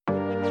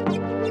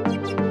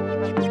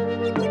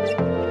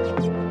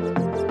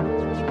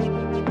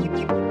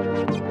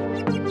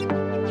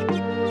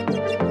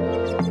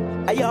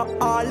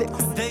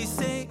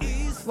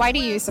Why do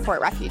you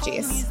support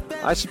refugees?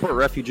 I support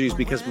refugees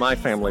because my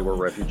family were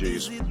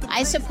refugees.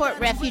 I support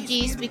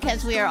refugees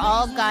because we are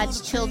all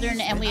God's children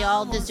and we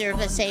all deserve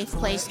a safe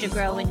place to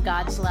grow in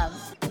God's love.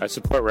 I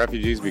support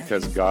refugees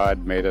because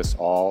God made us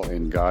all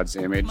in God's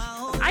image.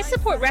 I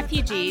support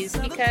refugees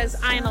because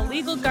I am a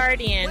legal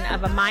guardian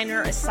of a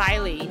minor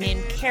asylee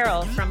named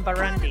Carol from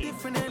Burundi.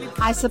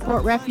 I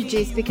support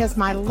refugees because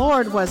my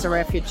Lord was a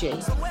refugee.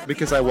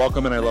 Because I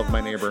welcome and I love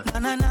my neighbor.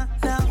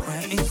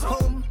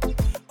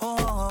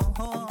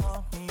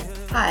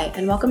 Hi,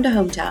 and welcome to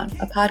Hometown,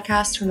 a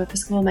podcast from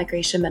Episcopal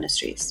Migration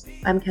Ministries.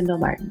 I'm Kendall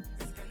Martin.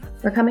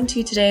 We're coming to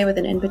you today with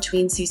an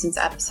in-between seasons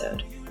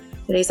episode.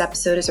 Today's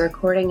episode is a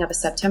recording of a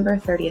September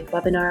 30th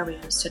webinar we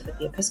hosted with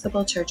the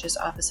Episcopal Church's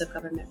Office of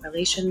Government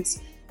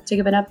Relations to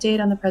give an update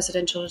on the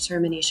presidential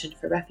determination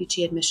for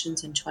refugee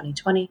admissions in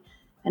 2020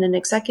 and an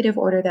executive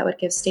order that would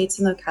give states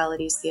and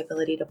localities the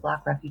ability to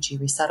block refugee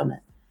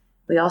resettlement.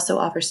 We also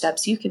offer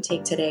steps you can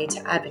take today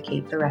to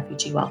advocate for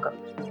refugee welcome.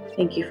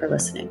 Thank you for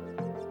listening.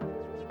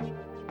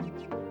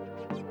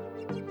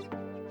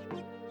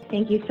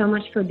 Thank you so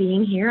much for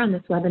being here on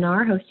this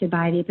webinar hosted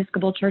by the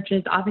Episcopal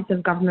Church's Office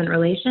of Government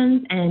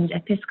Relations and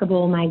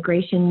Episcopal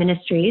Migration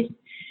Ministries.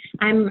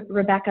 I'm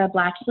Rebecca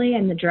Blatchley.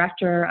 I'm the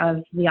Director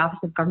of the Office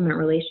of Government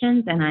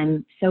Relations, and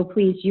I'm so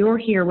pleased you're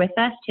here with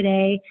us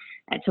today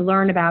to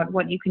learn about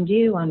what you can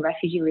do on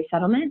refugee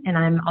resettlement. And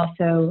I'm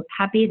also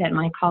happy that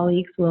my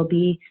colleagues will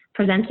be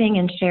presenting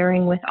and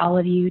sharing with all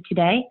of you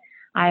today.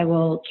 I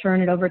will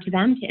turn it over to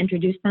them to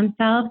introduce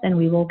themselves, and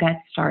we will get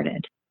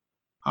started.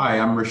 Hi,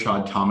 I'm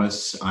Rashad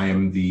Thomas. I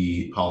am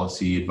the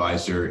policy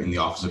advisor in the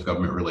Office of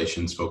Government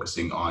Relations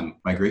focusing on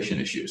migration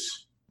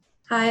issues.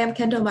 Hi, I'm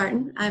Kendall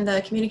Martin. I'm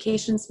the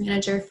communications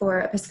manager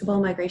for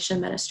Episcopal Migration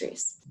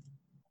Ministries.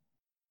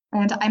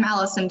 And I'm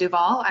Allison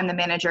Duvall. I'm the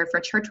manager for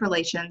church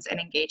relations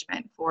and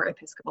engagement for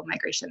Episcopal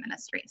Migration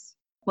Ministries.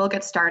 We'll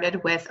get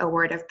started with a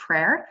word of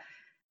prayer.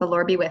 The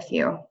Lord be with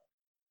you.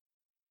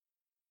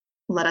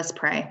 Let us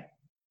pray.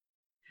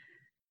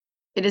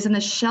 It is in the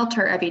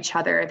shelter of each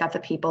other that the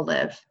people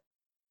live.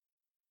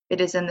 It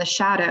is in the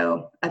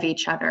shadow of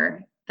each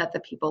other that the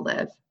people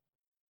live.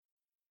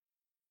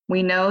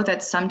 We know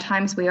that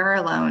sometimes we are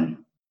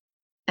alone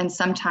and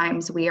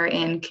sometimes we are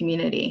in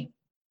community.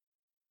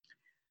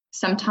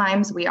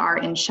 Sometimes we are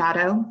in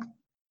shadow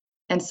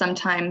and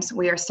sometimes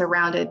we are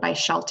surrounded by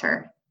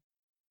shelter.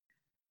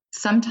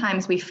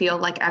 Sometimes we feel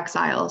like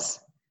exiles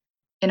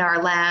in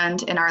our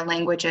land, in our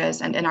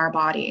languages, and in our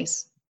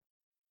bodies.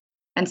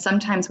 And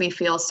sometimes we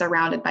feel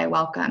surrounded by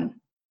welcome.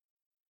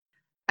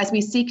 As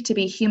we seek to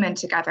be human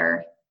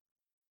together,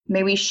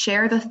 may we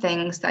share the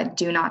things that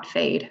do not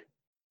fade: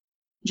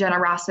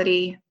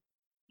 generosity,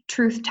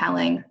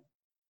 truth-telling,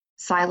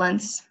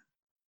 silence,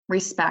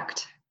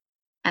 respect,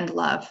 and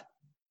love.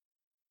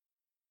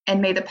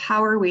 And may the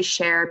power we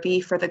share be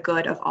for the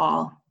good of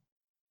all.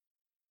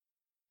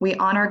 We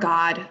honor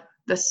God,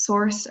 the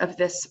source of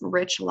this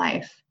rich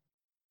life,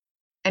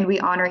 and we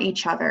honor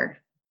each other,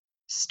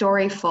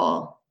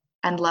 storyful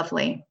and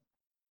lovely.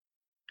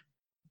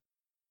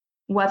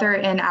 Whether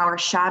in our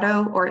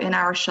shadow or in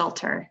our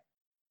shelter,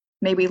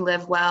 may we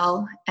live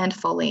well and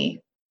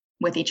fully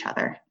with each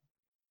other.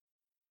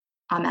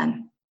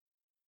 Amen.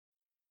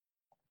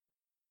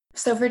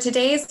 So for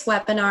today's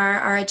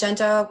webinar, our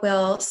agenda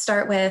will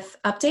start with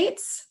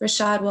updates.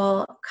 Rashad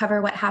will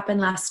cover what happened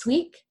last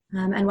week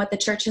and what the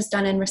church has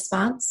done in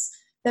response.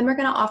 Then we're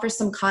going to offer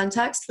some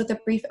context with a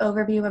brief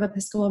overview of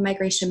Episcopal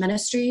Migration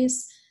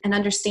Ministries, an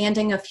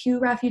understanding of who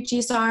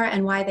refugees are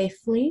and why they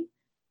flee,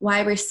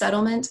 why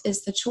resettlement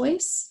is the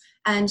choice,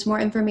 and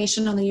more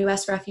information on the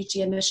U.S.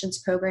 Refugee Admissions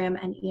Program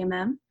and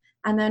EMM.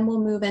 And then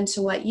we'll move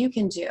into what you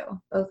can do,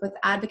 both with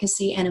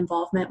advocacy and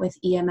involvement with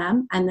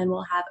EMM, and then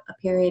we'll have a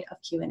period of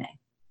Q&A.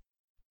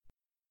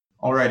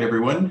 All right,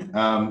 everyone.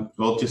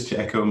 Well, just to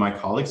echo my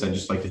colleagues, I'd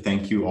just like to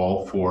thank you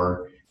all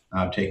for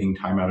taking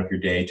time out of your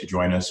day to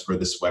join us for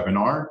this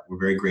webinar. We're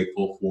very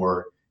grateful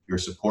for your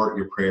support,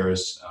 your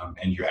prayers,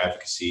 and your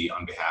advocacy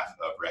on behalf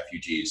of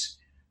refugees.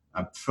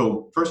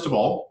 So first of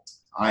all,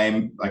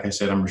 like I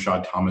said, I'm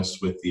Rashad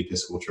Thomas with the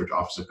Episcopal Church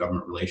Office of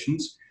Government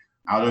Relations.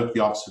 Out of the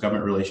Office of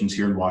Government Relations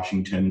here in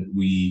Washington,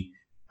 we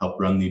help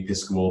run the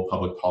Episcopal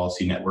Public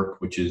Policy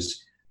Network, which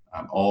is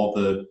all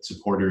the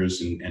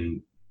supporters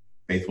and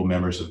faithful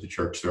members of the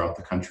church throughout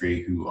the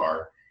country who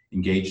are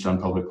engaged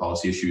on public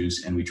policy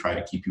issues, and we try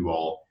to keep you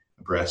all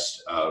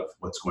abreast of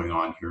what's going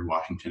on here in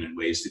Washington and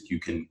ways that you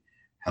can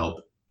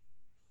help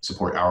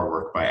support our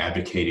work by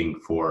advocating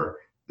for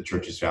the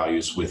church's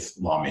values with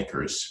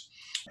lawmakers.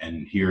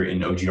 And here in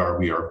OGR,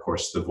 we are, of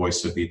course, the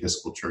voice of the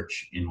Episcopal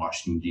Church in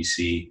Washington,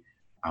 D.C.,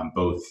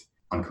 both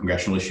on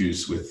congressional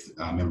issues with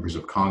members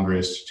of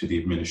Congress, to the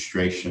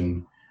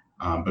administration,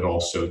 but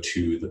also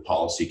to the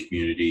policy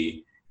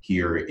community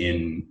here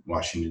in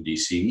Washington,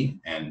 D.C.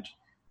 And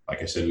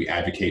like I said, we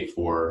advocate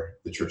for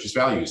the church's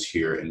values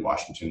here in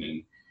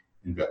Washington.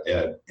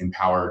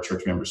 empower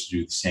church members to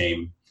do the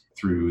same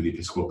through the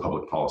Episcopal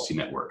Public Policy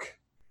Network.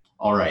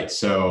 All right,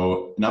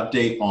 so an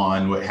update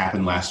on what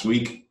happened last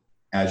week.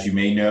 As you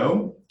may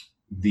know,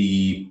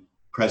 the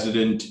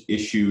president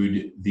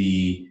issued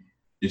the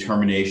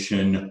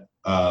determination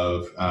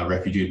of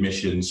refugee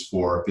admissions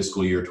for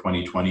fiscal year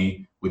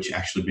 2020, which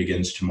actually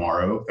begins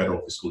tomorrow.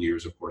 Federal fiscal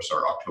years, of course,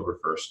 are October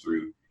 1st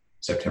through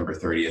September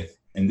 30th.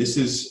 And this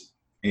is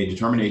a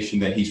determination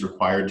that he's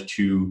required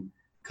to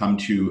come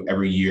to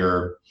every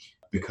year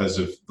because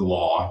of the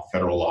law,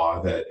 federal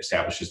law that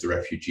establishes the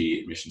refugee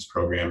admissions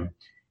program.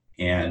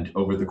 And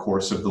over the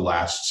course of the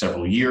last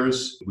several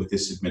years, with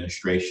this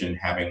administration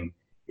having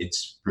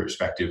its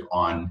perspective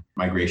on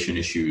migration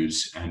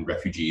issues and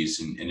refugees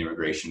and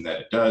immigration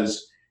that it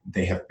does,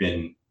 they have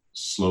been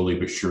slowly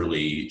but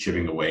surely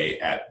chipping away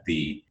at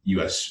the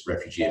U.S.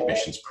 refugee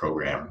admissions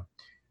program.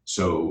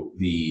 So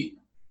the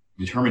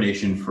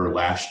determination for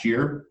last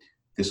year,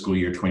 fiscal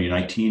year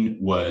 2019,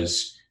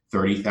 was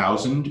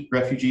 30,000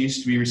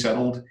 refugees to be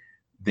resettled.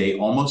 They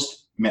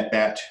almost met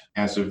that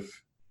as of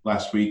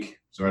last week,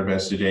 so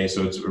as today.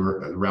 So it's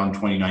around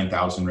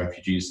 29,000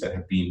 refugees that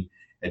have been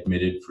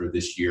admitted for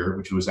this year,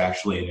 which was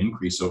actually an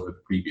increase over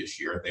the previous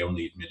year. They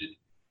only admitted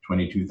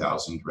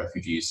 22,000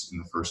 refugees in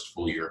the first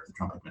full year of the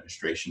Trump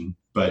administration.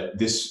 But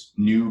this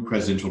new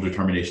presidential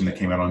determination that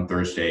came out on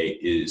Thursday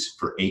is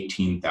for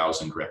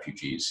 18,000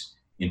 refugees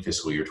in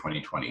fiscal year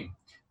 2020.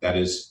 That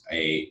is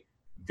a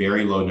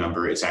very low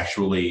number. It's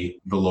actually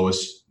the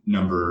lowest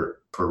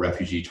number for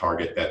refugee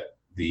target that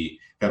the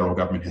federal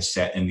government has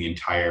set in the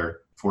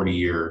entire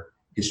 40-year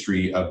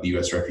history of the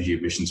U.S. refugee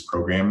admissions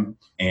program.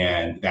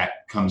 And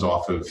that comes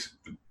off of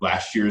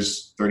last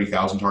year's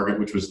 30,000 target,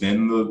 which was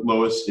then the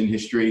lowest in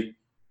history.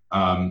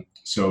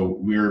 So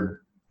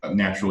we're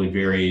naturally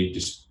very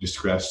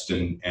distressed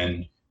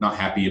and not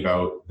happy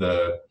about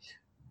the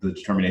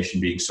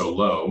determination being so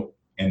low.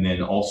 And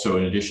then also,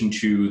 in addition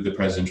to the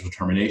presidential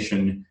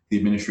determination, the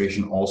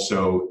administration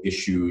also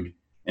issued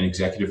an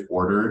executive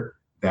order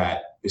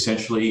that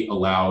essentially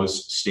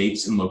allows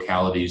states and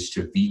localities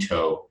to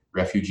veto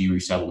refugee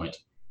resettlement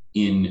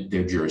in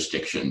their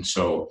jurisdiction.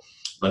 So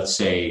let's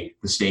say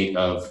the state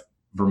of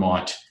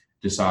Vermont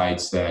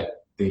decides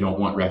that they don't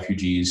want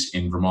refugees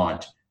in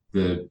Vermont.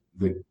 The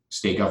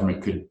state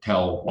government could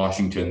tell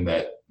Washington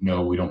that,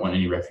 no, we don't want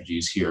any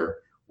refugees here.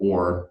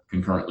 Or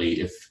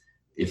concurrently,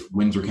 if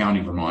Windsor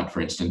County, Vermont,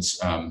 for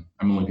instance, I'm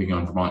only picking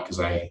on Vermont because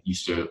I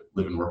used to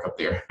live and work up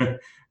there.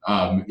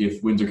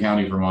 If Windsor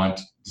County, Vermont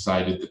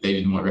decided that they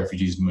didn't want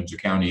refugees in Windsor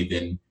County,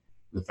 then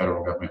the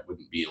federal government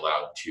wouldn't be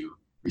allowed to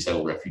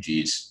resettle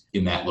refugees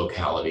in that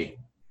locality.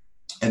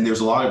 And there's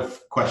a lot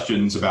of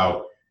questions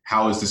about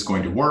how is this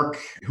going to work?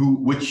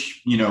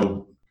 Which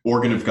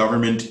organ of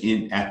government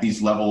at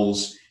these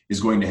levels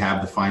is going to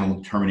have the final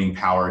determining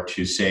power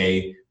to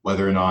say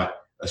whether or not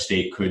a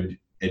state could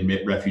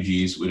admit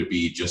refugees? Would it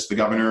be just the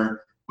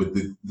governor?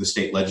 Would the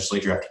state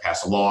legislature have to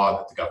pass a law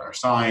that the governor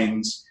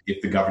signs? If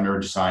the governor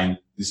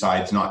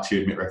decides not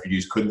to admit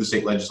refugees, could the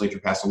state legislature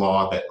pass a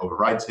law that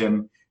overrides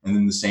him? And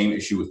then the same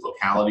issue with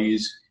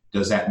localities.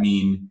 Does that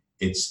mean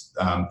it's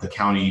the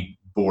county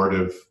board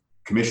of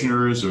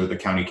commissioners or the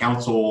county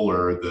council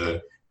or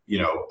the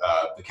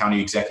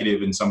county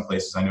executive in some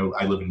places? I know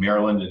I live in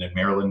Maryland, and in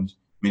Maryland,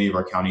 many of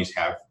our counties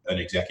have an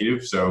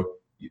executive. So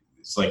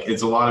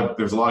there's a lot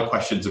of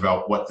questions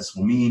about what this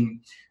will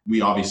mean.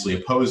 We obviously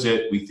oppose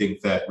it. We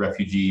think that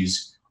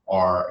refugees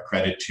are a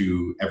credit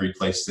to every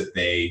place that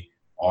they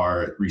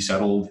are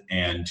resettled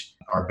and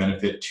are a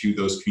benefit to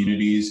those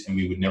communities. And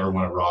we would never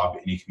want to rob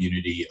any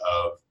community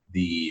of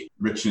the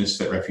richness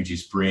that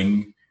refugees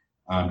bring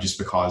just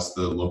because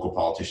the local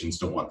politicians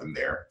don't want them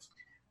there.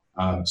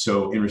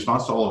 So in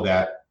response to all of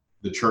that,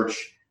 the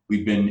church,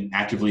 we've been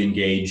actively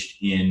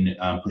engaged in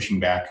pushing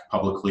back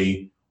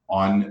publicly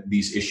on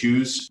these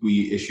issues.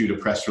 We issued a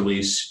press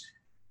release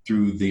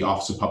through the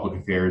Office of Public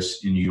Affairs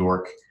in New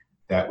York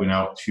that went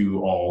out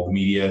to all the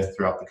media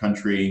throughout the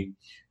country.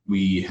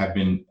 We have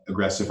been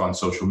aggressive on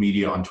social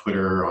media, on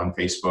Twitter, on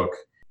Facebook,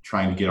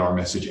 trying to get our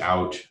message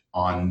out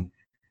on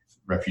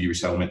refugee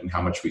resettlement and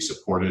how much we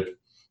support it.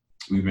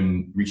 We've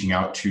been reaching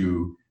out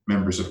to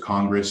members of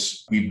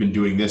Congress. We've been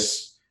doing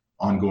this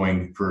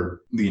ongoing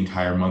for the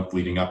entire month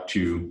leading up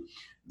to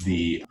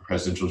the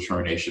presidential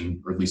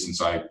determination, or at least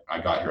since I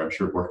got here. I'm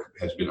sure work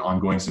has been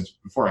ongoing since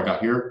before I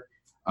got here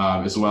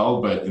as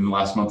well. But in the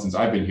last month since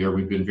I've been here,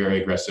 we've been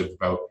very aggressive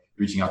about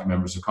reaching out to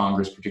members of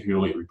Congress,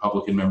 particularly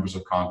Republican members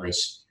of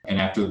Congress. And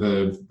after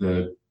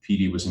the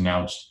PD was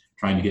announced,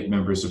 trying to get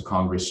members of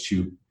Congress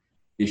to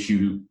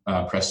issue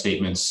press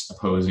statements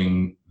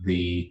opposing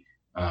the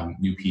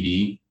new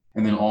PD.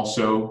 And then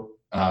also,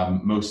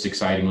 most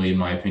excitingly, in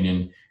my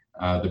opinion,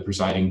 the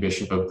presiding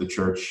bishop of the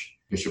church,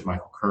 Bishop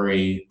Michael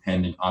Curry,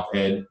 penned an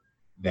op-ed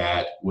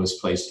that was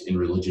placed in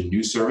Religion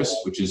News Service,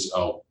 which is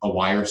a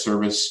wire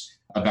service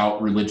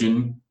about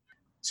religion.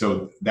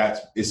 So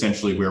that's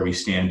essentially where we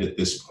stand at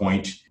this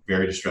point.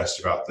 Very distressed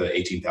about the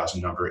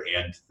 18,000 number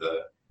and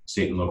the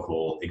state and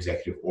local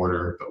executive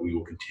order, but we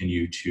will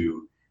continue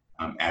to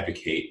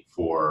advocate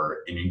for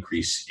an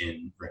increase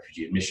in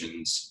refugee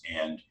admissions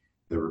and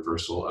the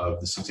reversal of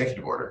this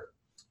executive order.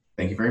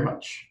 Thank you very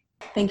much.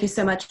 Thank you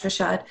so much,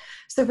 Rashad.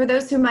 So for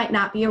those who might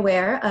not be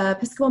aware,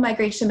 Episcopal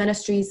Migration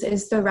Ministries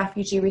is the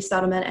refugee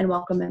resettlement and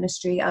welcome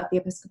ministry of the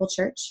Episcopal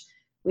Church.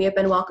 We have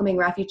been welcoming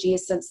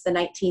refugees since the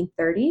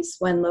 1930s,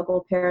 when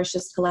local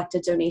parishes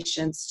collected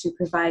donations to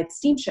provide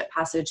steamship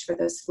passage for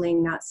those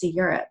fleeing Nazi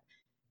Europe.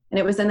 And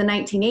it was in the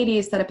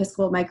 1980s that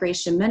Episcopal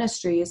Migration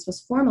Ministries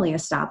was formally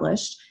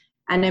established,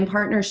 and in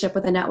partnership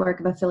with a network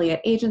of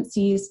affiliate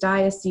agencies,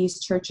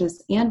 dioceses,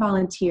 churches, and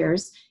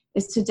volunteers,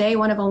 is today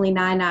one of only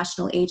 9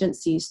 national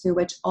agencies through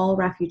which all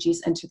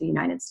refugees enter the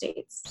United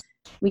States.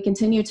 We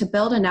continue to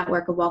build a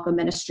network of welcome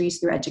ministries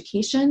through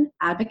education,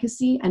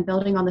 advocacy, and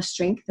building on the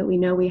strength that we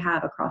know we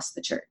have across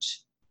the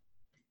church.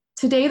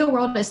 Today, the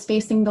world is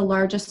facing the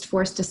largest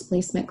forced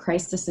displacement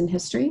crisis in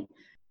history.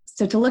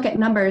 So to look at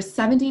numbers,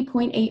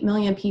 70.8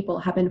 million people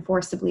have been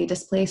forcibly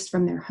displaced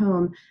from their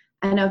home,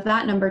 and of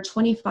that number,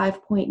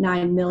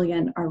 25.9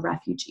 million are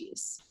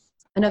refugees.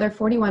 Another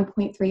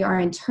 41.3 are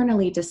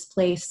internally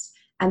displaced,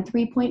 and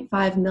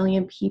 3.5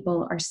 million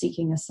people are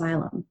seeking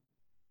asylum.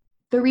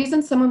 The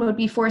reasons someone would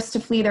be forced to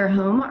flee their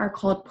home are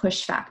called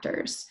push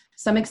factors.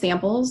 Some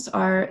examples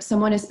are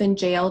someone has been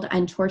jailed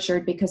and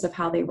tortured because of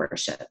how they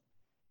worship.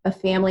 A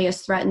family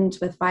is threatened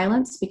with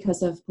violence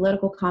because of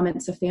political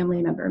comments a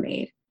family member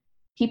made.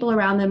 People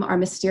around them are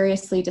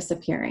mysteriously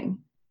disappearing.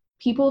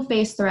 People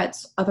face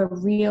threats of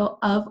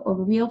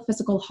real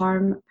physical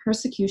harm,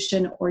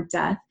 persecution, or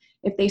death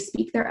if they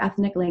speak their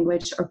ethnic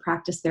language or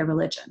practice their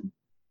religion.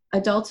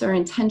 Adults are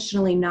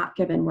intentionally not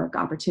given work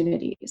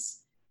opportunities.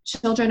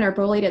 Children are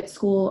bullied at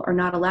school or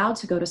not allowed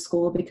to go to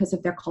school because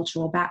of their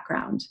cultural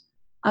background.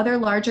 Other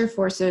larger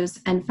forces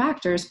and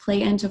factors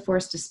play into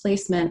forced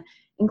displacement,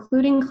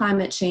 including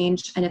climate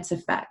change and its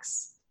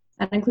effects.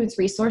 That includes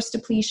resource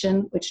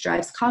depletion, which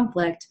drives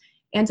conflict,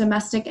 and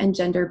domestic and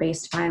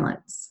gender-based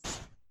violence.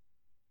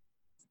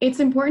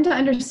 It's important to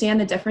understand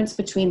the difference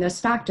between those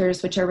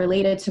factors which are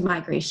related to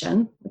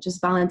migration, which is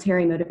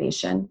voluntary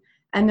motivation,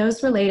 and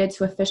those related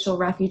to official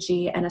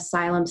refugee and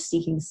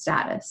asylum-seeking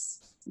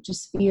status, which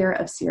is fear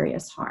of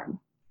serious harm.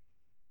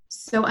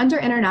 So under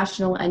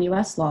international and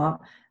US law,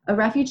 a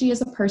refugee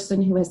is a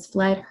person who has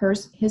fled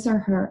his or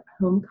her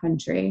home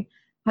country,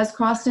 has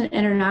crossed an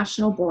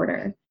international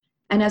border,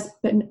 and has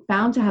been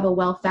found to have a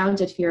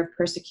well-founded fear of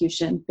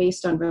persecution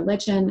based on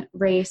religion,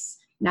 race,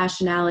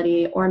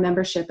 nationality, or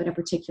membership in a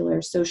particular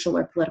social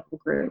or political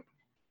group,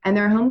 and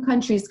their home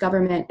country's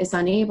government is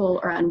unable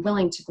or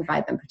unwilling to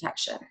provide them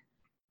protection.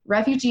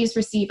 Refugees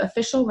receive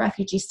official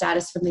refugee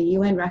status from the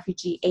UN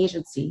Refugee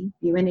Agency,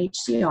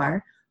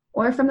 UNHCR,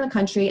 or from the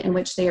country in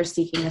which they are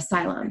seeking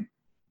asylum.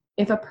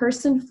 If a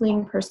person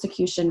fleeing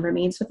persecution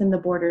remains within the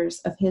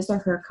borders of his or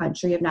her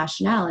country of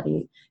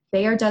nationality,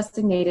 they are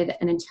designated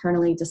an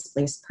internally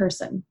displaced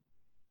person.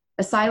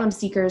 Asylum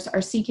seekers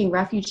are seeking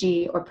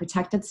refugee or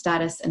protected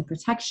status and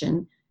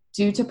protection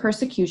due to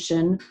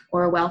persecution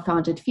or a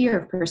well-founded fear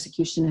of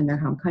persecution in their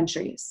home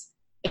countries.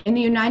 In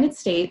the United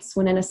States,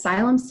 when an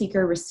asylum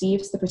seeker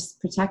receives the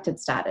protected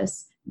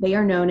status, they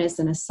are known as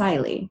an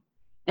asylee.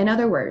 In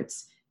other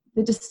words,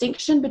 the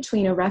distinction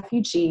between a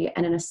refugee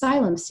and an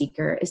asylum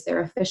seeker is their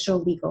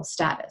official legal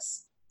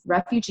status.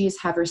 Refugees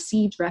have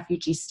received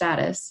refugee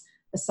status.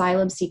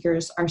 Asylum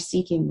seekers are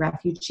seeking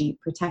refugee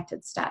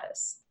protected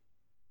status.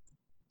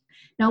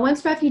 Now,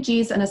 once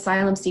refugees and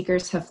asylum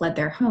seekers have fled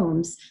their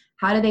homes,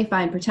 how do they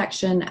find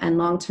protection and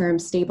long-term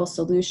stable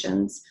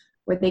solutions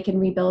where they can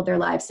rebuild their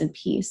lives in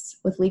peace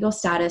with legal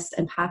status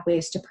and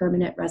pathways to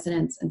permanent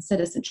residence and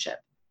citizenship?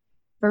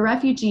 For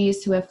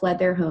refugees who have fled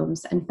their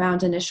homes and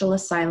found initial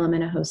asylum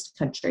in a host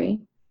country,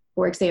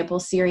 for example,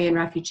 Syrian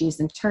refugees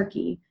in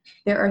Turkey,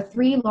 there are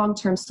 3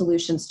 long-term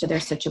solutions to their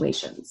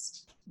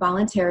situations.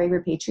 Voluntary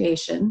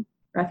repatriation.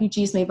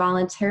 Refugees may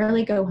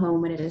voluntarily go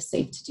home when it is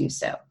safe to do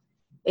so.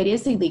 It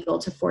is illegal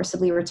to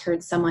forcibly return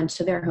someone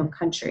to their home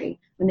country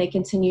when they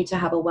continue to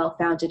have a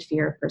well-founded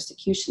fear of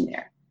persecution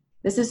there.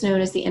 This is known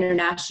as the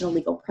international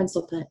legal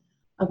principle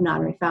of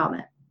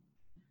non-refoulement.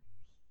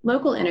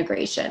 Local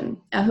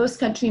integration. A host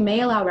country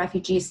may allow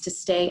refugees to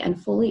stay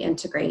and fully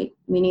integrate,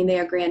 meaning they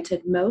are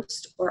granted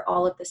most or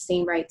all of the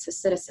same rights as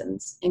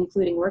citizens,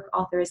 including work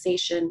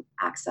authorization,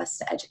 access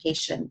to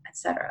education,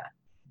 etc.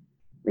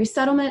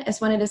 Resettlement is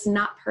when it is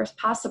not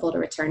possible to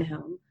return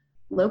home,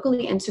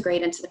 locally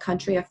integrate into the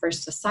country of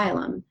first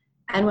asylum,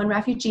 and when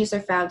refugees are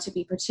found to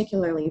be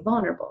particularly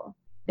vulnerable.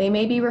 They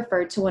may be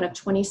referred to one of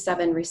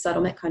 27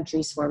 resettlement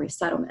countries for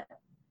resettlement.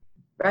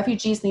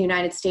 Refugees in the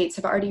United States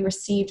have already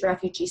received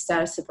refugee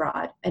status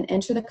abroad and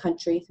enter the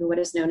country through what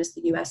is known as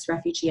the U.S.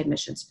 Refugee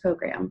Admissions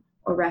Program,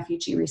 or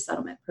Refugee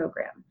Resettlement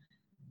Program.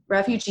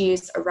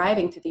 Refugees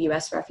arriving through the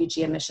U.S.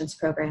 Refugee Admissions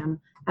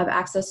Program have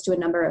access to a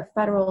number of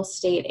federal,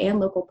 state, and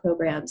local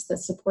programs that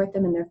support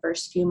them in their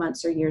first few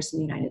months or years in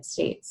the United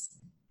States.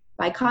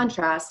 By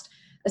contrast,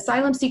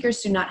 asylum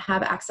seekers do not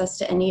have access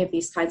to any of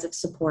these kinds of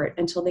support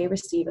until they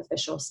receive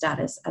official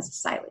status as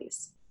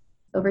asylees.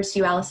 Over to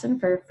you, Allison,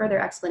 for further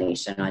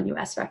explanation on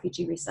U.S.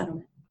 refugee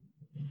resettlement.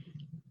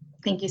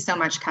 Thank you so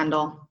much,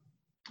 Kendall.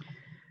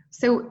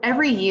 So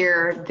every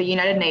year, the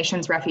United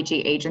Nations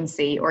Refugee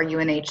Agency, or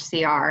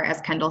UNHCR, as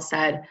Kendall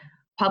said,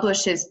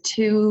 publishes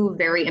two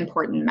very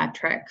important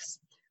metrics.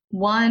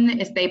 One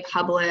is they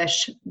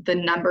publish the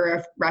number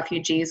of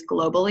refugees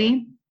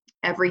globally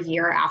every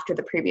year after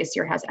the previous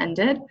year has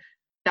ended.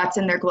 That's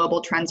in their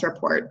Global Trends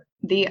Report.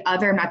 The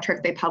other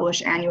metric they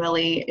publish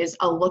annually is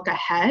a look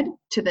ahead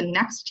to the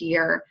next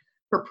year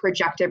for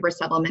projected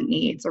resettlement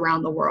needs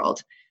around the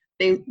world.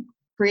 They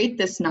create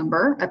this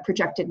number of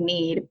projected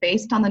need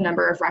based on the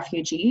number of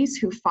refugees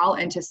who fall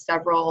into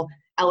several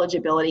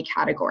eligibility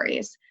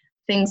categories.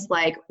 Things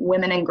like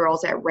women and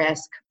girls at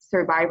risk,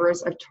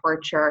 survivors of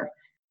torture,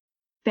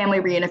 family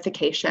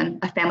reunification.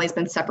 A family's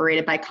been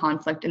separated by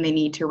conflict and they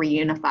need to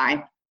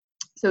reunify.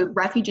 So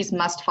refugees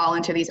must fall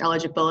into these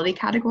eligibility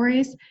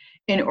categories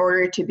in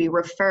order to be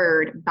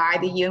referred by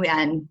the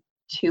UN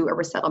to a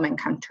resettlement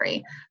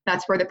country.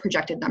 That's where the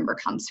projected number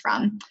comes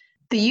from.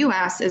 The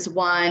US is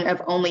one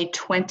of only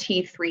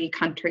 23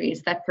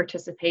 countries that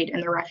participate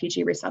in the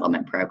refugee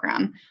resettlement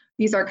program.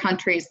 These are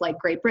countries like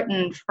Great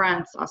Britain,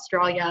 France,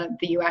 Australia,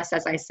 the US,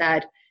 as I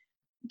said.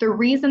 The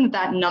reason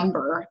that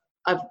number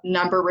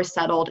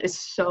resettled is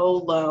so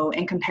low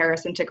in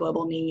comparison to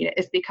global need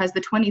is because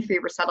the 23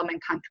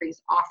 resettlement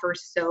countries offer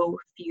so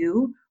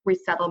few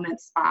resettlement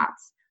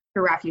spots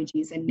for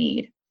refugees in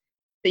need.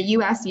 The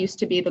US used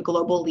to be the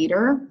global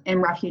leader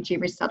in refugee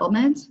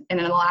resettlement, and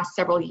in the last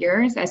several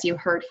years, as you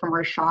heard from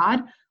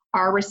Rashad,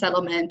 our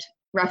resettlement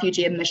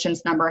refugee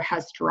admissions number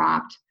has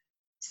dropped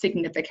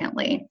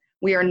significantly.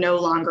 We are no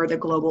longer the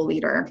global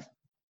leader.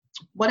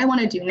 What I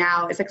want to do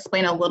now is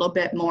explain a little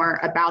bit more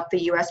about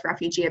the US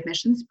Refugee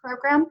Admissions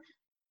Program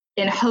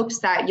in hopes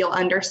that you'll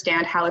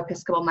understand how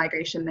Episcopal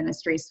Migration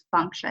Ministries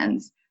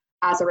functions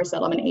as a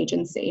resettlement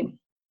agency.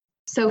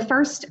 So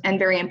first, and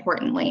very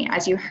importantly,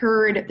 as you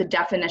heard the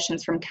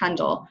definitions from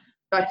Kendall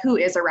about who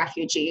is a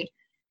refugee,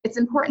 it's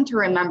important to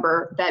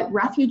remember that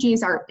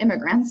refugees are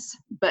immigrants,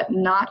 but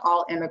not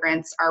all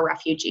immigrants are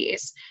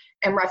refugees.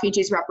 And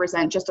refugees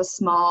represent just a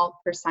small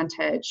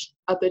percentage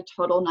of the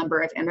total number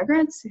of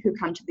immigrants who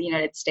come to the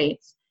United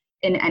States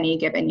in any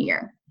given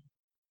year.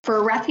 For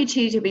a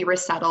refugee to be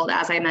resettled,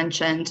 as I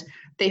mentioned,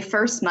 they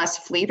first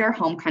must flee their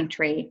home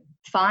country,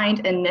 find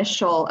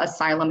initial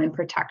asylum and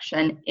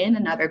protection in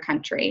another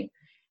country,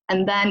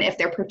 and then if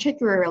they're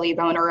particularly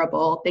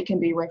vulnerable, they can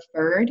be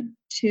referred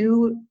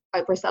to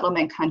a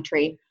resettlement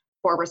country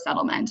for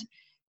resettlement.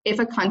 If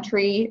a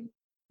country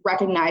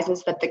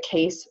recognizes that the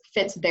case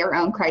fits their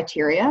own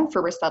criteria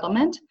for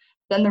resettlement,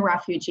 then the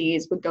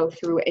refugees would go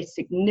through a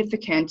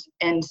significant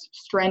and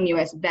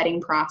strenuous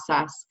vetting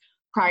process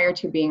prior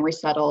to being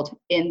resettled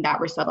in that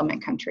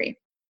resettlement country.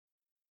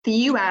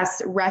 The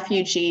US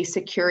refugee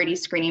security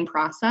screening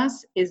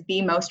process is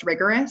the most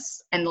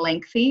rigorous and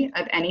lengthy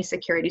of any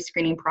security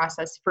screening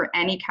process for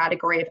any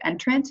category of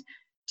entrant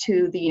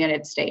to the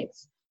United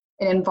States.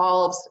 It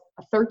involves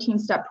a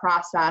 13-step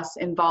process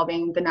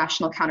involving the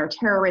National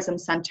Counterterrorism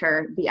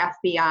Center, the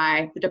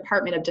FBI, the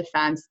Department of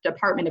Defense,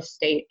 Department of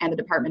State, and the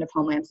Department of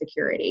Homeland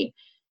Security.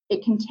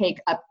 It can take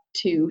up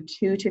to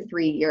 2 to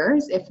 3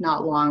 years, if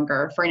not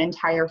longer, for an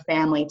entire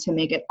family to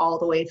make it all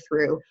the way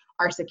through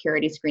our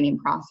security screening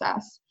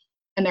process.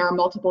 And there are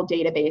multiple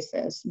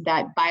databases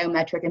that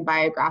biometric and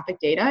biographic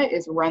data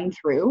is run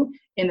through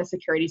in the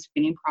security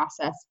screening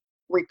process,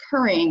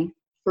 recurring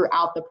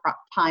throughout the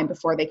time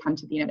before they come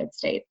to the United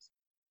States.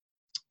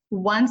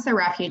 Once a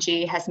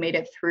refugee has made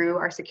it through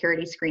our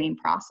security screening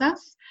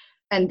process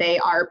and they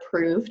are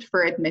approved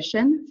for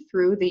admission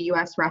through the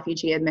US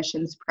Refugee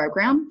Admissions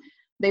Program,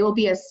 they will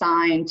be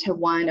assigned to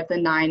one of the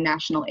 9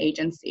 national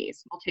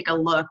agencies. We'll take a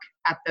look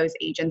at those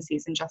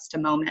agencies in just a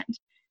moment.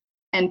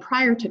 And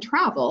prior to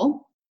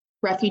travel,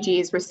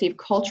 refugees receive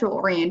cultural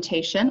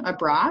orientation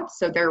abroad,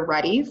 so they're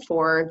ready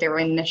for their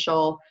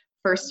initial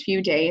first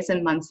few days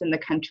and months in the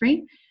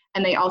country.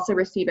 And they also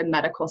receive a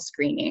medical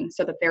screening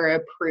so that they're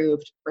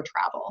approved for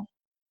travel.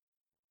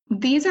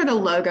 These are the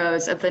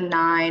logos of the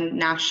 9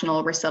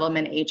 national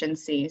resettlement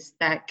agencies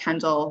that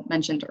Kendall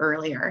mentioned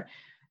earlier.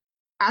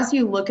 As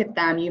you look at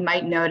them, you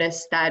might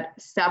notice that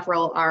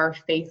several are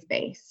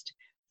faith-based.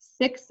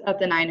 6 of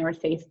the 9 are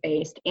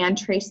faith-based and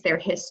trace their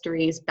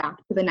histories back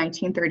to the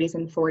 1930s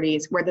and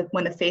 40s,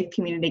 when the faith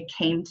community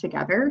came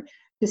together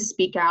to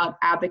speak out,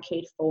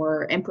 advocate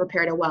for, and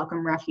prepare to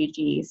welcome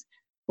refugees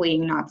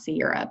fleeing Nazi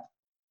Europe.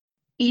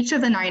 Each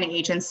of the 9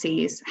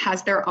 agencies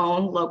has their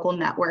own local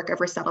network of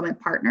resettlement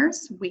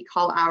partners. We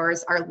call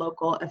ours our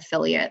local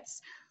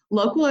affiliates.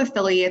 Local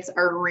affiliates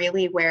are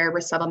really where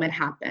resettlement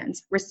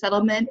happens.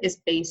 Resettlement is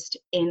based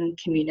in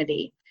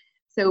community.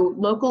 So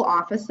local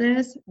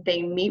offices,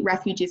 they meet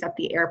refugees at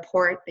the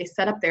airport, they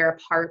set up their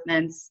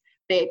apartments,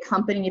 they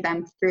accompany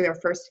them through their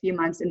first few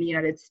months in the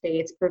United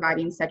States,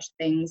 providing such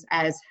things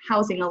as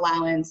housing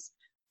allowance,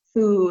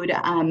 food,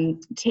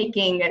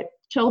 taking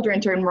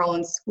children to enroll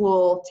in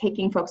school,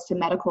 taking folks to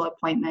medical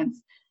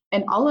appointments.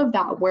 And all of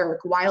that work,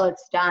 while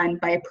it's done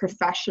by a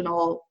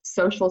professional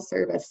social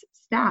service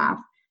staff,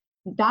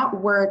 that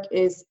work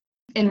is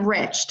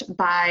enriched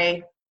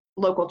by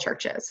local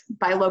churches,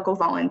 by local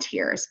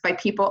volunteers, by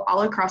people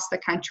all across the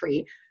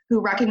country who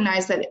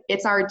recognize that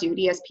it's our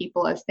duty as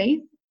people of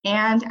faith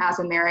and as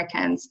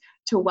Americans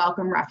to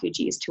welcome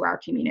refugees to our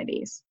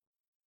communities.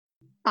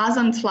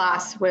 Azam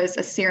Tlas was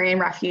a Syrian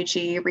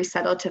refugee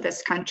resettled to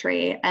this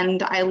country,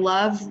 and I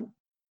love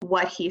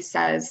what he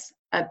says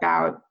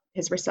about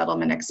his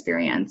resettlement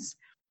experience.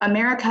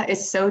 America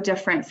is so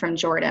different from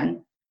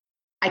Jordan.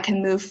 I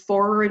can move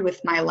forward with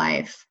my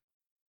life.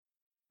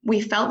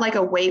 We felt like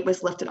a weight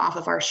was lifted off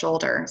of our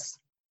shoulders.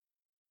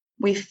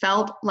 We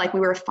felt like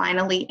we were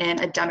finally in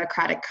a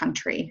democratic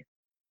country,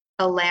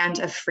 a land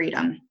of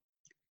freedom.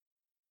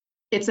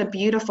 It's a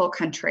beautiful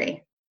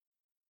country,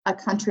 a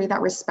country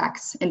that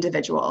respects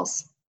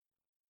individuals.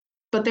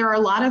 But there are a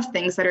lot of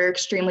things that are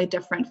extremely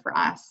different for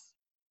us.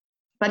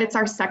 But it's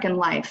our second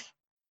life.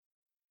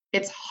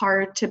 It's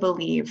hard to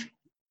believe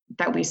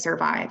that we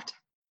survived.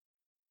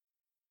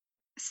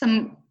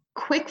 Some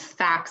quick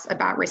facts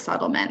about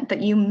resettlement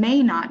that you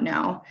may not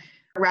know.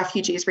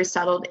 Refugees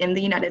resettled in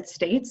the United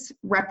States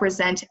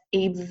represent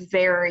a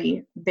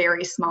very,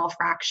 very small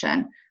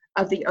fraction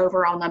of the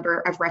overall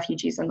number of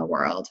refugees in the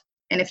world.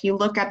 And if you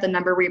look at the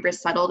number we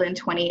resettled in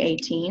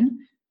 2018,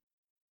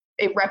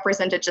 it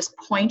represented just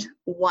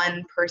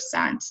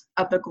 0.1%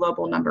 of the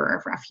global number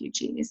of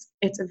refugees.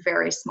 It's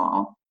very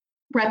small.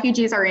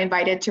 Refugees are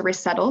invited to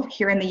resettle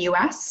here in the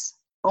US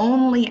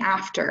only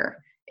after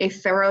a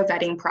thorough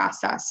vetting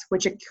process,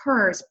 which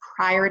occurs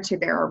prior to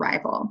their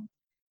arrival.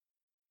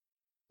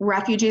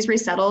 Refugees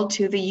resettled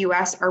to the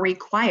US are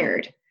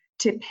required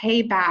to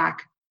pay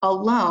back a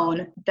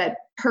loan that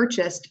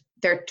purchased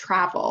their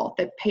travel,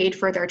 that paid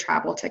for their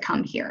travel to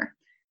come here.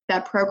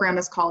 That program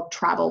is called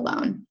Travel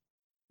Loan.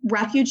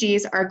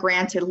 Refugees are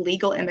granted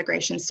legal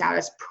immigration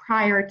status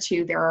prior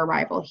to their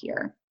arrival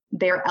here.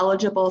 They're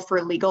eligible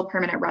for legal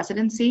permanent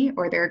residency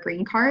or their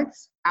green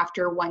cards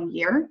after 1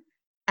 year,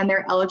 and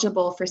they're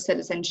eligible for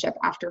citizenship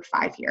after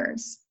 5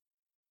 years.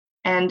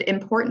 And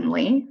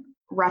importantly,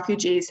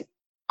 refugees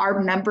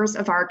are members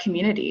of our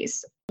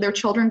communities. Their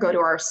children go to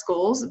our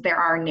schools, they're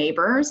our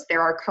neighbors,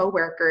 they're our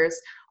co-workers,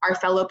 our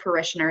fellow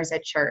parishioners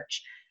at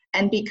church.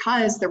 And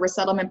because the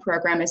resettlement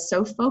program is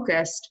so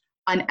focused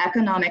on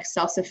economic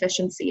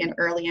self-sufficiency and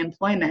early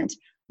employment,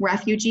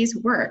 refugees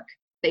work,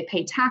 they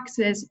pay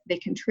taxes, they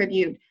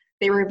contribute,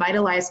 they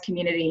revitalize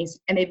communities,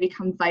 and they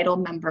become vital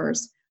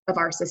members of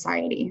our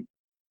society.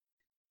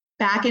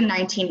 Back in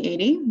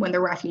 1980, when the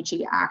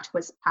Refugee Act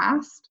was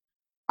passed,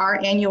 our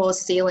annual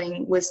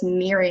ceiling was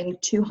nearing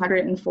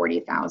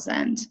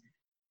 240,000.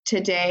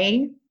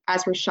 Today,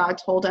 as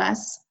Rashad told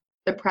us,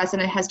 the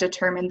president has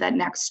determined that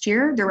next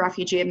year, the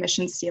refugee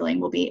admissions ceiling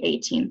will be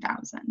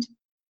 18,000.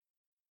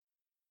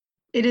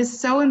 It is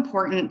so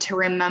important to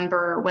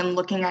remember when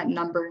looking at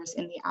numbers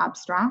in the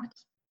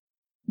abstract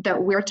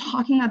that we're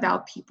talking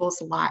about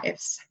people's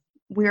lives.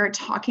 We're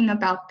talking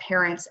about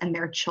parents and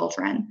their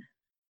children,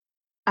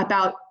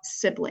 about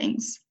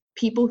siblings,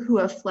 people who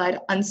have fled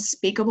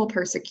unspeakable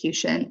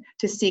persecution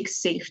to seek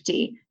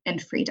safety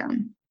and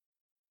freedom.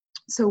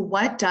 So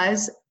what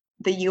does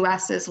the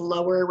US's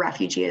lower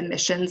refugee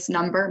admissions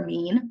number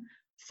mean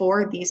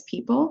for these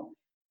people?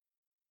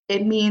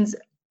 It means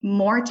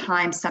more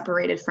time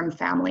separated from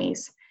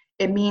families.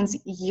 It means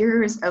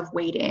years of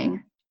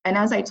waiting. And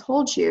as I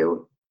told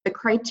you, the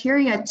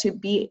criteria to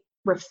be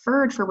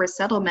referred for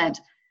resettlement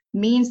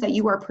means that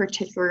you are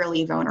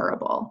particularly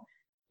vulnerable.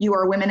 You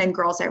are women and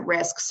girls at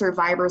risk,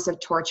 survivors of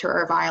torture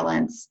or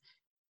violence.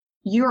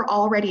 You're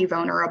already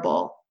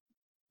vulnerable.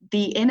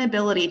 The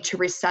inability to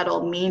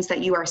resettle means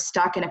that you are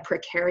stuck in a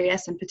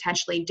precarious and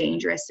potentially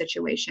dangerous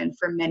situation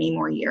for many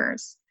more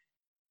years.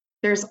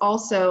 There's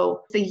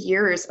also the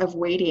years of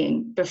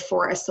waiting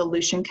before a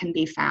solution can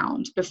be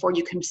found, before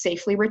you can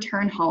safely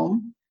return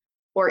home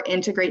or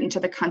integrate into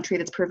the country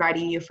that's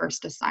providing you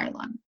first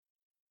asylum.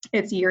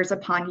 It's years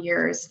upon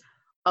years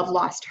of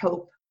lost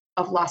hope,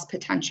 of lost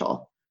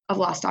potential, of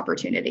lost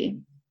opportunity.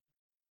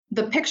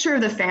 The picture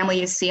of the family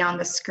you see on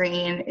the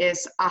screen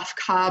is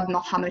Afkab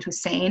Mohammed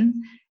Hussein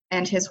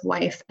and his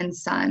wife and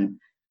son.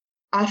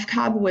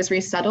 Afkab was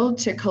resettled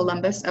to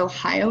Columbus,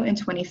 Ohio in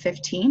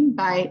 2015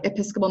 by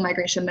Episcopal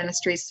Migration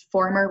Ministry's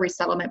former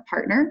resettlement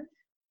partner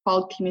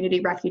called Community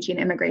Refugee and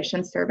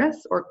Immigration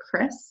Service, or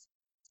CRIS,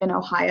 in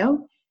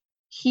Ohio.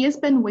 He has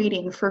been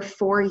waiting for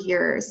 4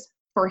 years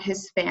for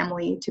his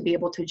family to be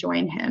able to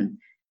join him.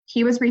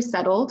 He was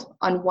resettled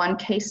on one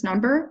case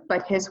number,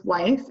 but his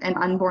wife and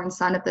unborn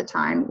son at the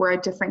time were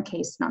a different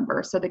case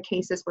number, so the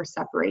cases were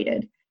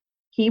separated.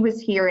 He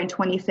was here in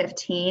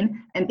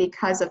 2015, and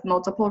because of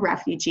multiple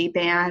refugee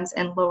bans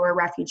and lower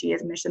refugee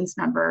admissions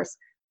numbers,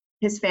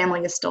 his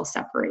family is still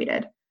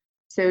separated.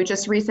 So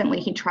just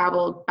recently, he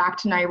traveled back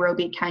to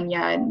Nairobi,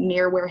 Kenya,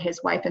 near where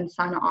his wife and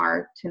son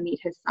are, to meet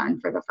his son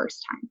for the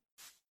first time.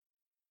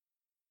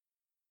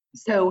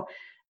 So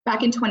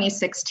back in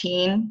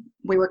 2016,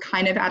 we were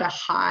kind of at a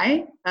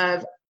high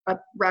of a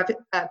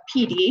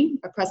PD,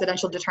 a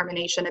presidential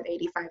determination of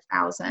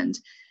 85,000.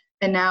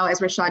 And now, as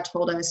Rashad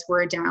told us,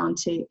 we're down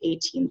to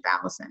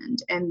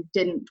 18,000 and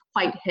didn't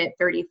quite hit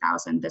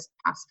 30,000 this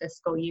past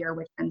fiscal year,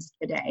 which ends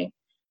today.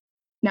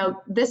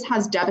 Now, this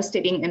has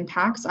devastating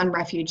impacts on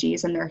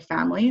refugees and their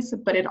families,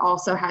 but it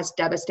also has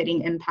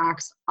devastating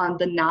impacts on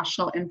the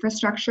national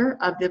infrastructure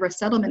of the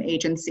resettlement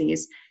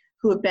agencies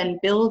who have been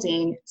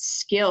building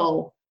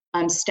skill,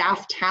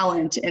 staff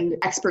talent, and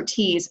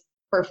expertise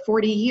for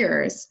 40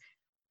 years.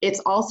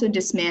 It's also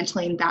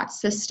dismantling that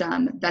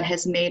system that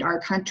has made our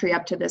country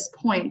up to this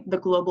point the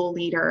global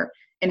leader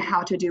in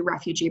how to do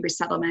refugee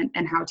resettlement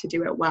and how to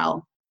do it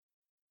well.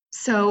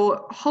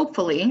 So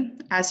hopefully,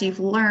 as you've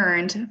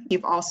learned,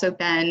 you've also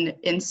been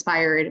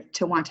inspired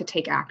to want to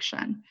take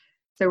action.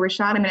 So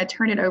Rashad, I'm going to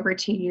turn it over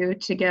to you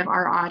to give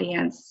our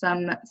audience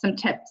some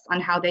tips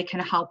on how they can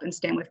help and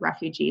stand with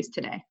refugees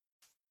today.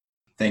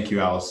 Thank you,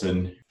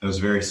 Allison. That was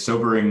a very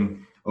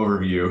sobering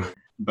overview,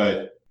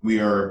 but we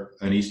are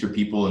an Easter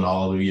people and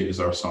Alleluia is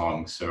our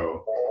song.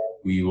 So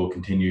we will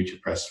continue to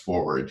press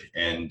forward.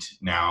 And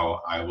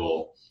now I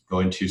will go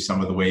into some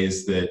of the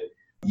ways that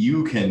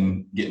you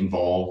can get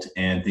involved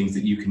and things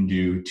that you can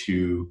do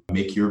to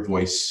make your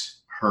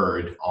voice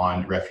heard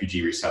on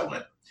refugee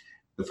resettlement.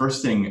 The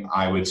first thing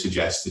I would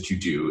suggest that you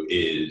do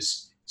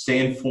is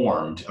stay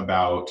informed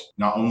about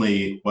not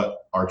only what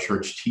our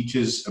church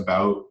teaches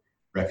about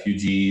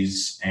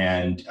refugees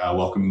and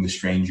welcoming the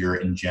stranger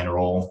in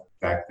general,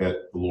 the fact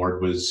that the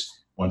Lord was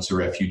once a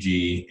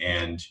refugee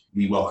and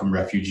we welcome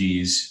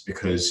refugees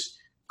because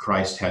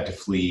Christ had to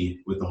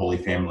flee with the Holy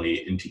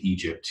Family into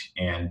Egypt.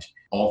 And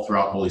all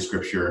throughout Holy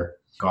Scripture,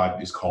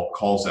 God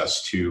calls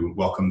us to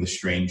welcome the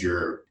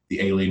stranger,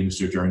 the alien who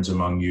sojourns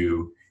among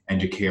you, and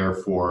to care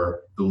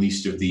for the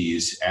least of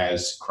these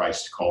as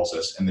Christ calls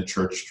us. And the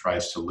church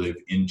tries to live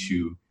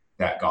into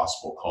that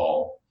gospel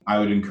call. I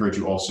would encourage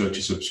you also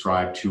to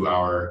subscribe to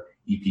our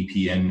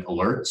EPPN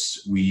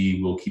alerts.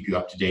 We will keep you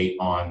up to date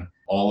on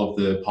all of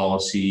the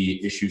policy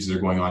issues that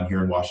are going on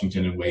here in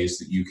Washington and ways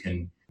that you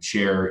can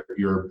share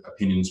your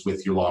opinions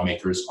with your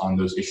lawmakers on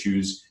those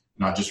issues,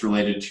 not just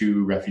related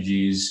to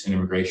refugees and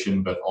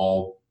immigration, but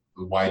all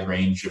the wide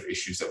range of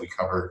issues that we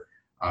cover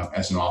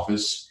as an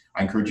office.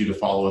 I encourage you to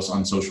follow us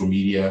on social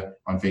media,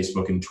 on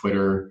Facebook and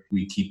Twitter.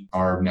 We keep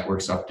our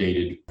networks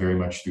updated very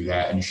much through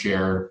that and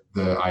share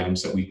the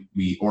items that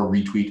we or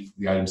retweet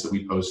the items that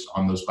we post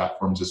on those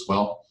platforms as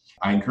well.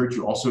 I encourage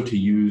you also to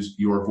use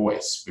your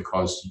voice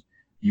because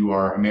you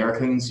are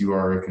Americans, you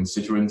are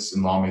constituents,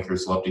 and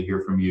lawmakers love to hear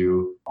from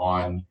you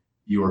on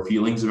your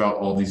feelings about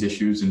all these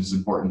issues. And it's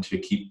important to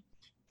keep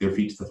their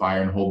feet to the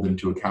fire and hold them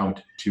to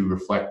account to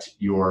reflect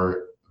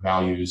your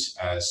values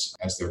as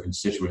their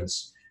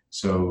constituents.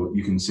 So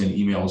you can send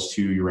emails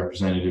to your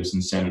representatives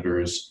and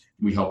senators.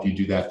 We help you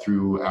do that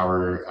through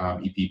our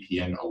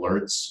EPPN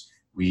alerts.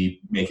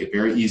 We make it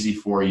very easy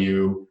for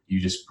you. You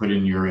just put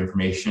in your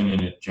information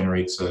and it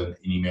generates an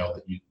email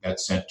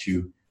that's sent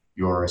to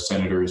your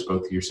senators,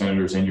 both your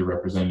senators and your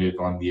representative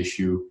on the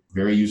issue.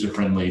 Very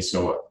user-friendly,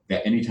 so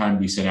that anytime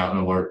we send out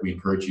an alert, we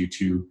encourage you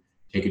to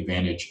take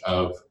advantage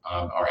of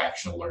our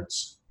action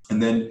alerts.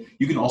 And then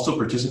you can also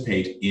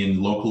participate in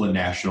local and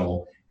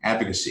national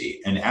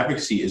advocacy. And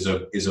advocacy is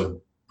a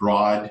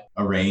broad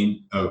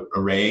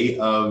array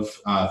of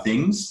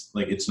things.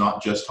 Like, it's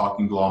not just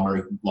talking to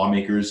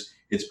lawmakers,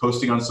 it's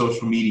posting on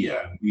social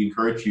media. We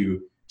encourage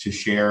you to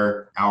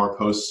share our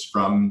posts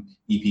from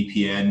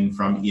EPPN,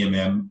 from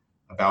EMM,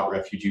 about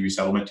refugee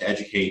resettlement, to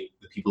educate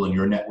the people in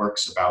your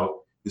networks about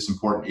this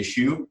important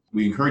issue.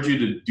 We encourage you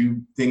to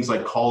do things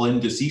like call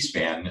in to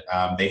C-SPAN.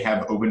 They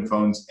have open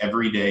phones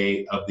every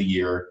day of the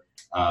year.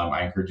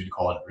 I encourage you to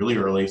call in really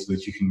early so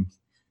that you can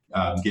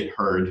get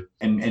heard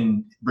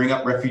and bring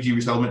up refugee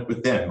resettlement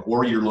with them,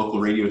 or your local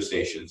radio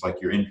stations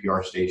like your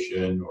NPR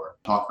station or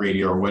talk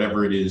radio or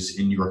whatever it is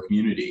in your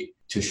community,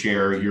 to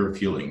share your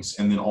feelings.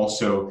 And then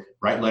also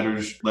write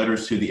letters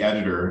to the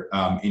editor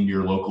in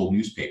your local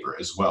newspaper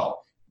as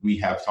well. We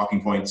have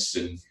talking points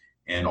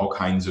and all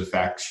kinds of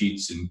fact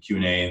sheets and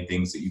Q&A and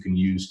things that you can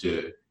use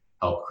to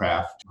help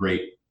craft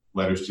great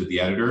letters to the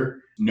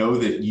editor. Know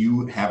that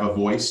you have a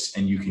voice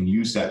and you can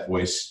use that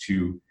voice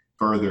to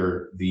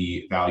further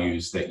the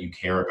values that you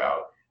care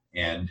about.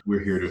 And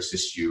we're here to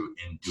assist you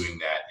in doing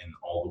that in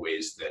all the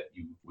ways that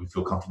you would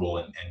feel comfortable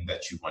and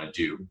that you want to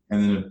do.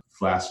 And then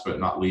last but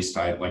not least,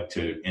 I'd like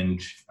to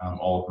end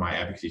all of my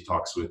advocacy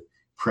talks with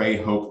pray,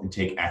 hope, and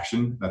take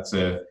action. That's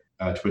a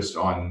twist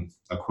on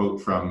a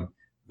quote from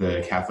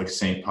the Catholic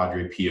saint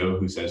Padre Pio,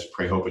 who says,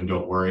 pray, hope, and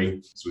don't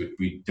worry. So if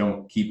we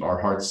don't keep our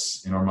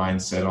hearts and our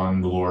minds set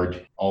on the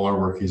Lord, all our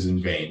work is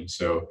in vain.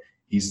 So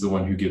he's the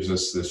one who gives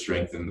us the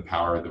strength and the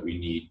power that we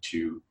need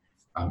to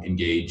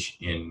engage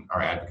in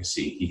our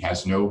advocacy. He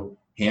has no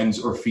hands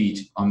or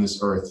feet on this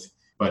earth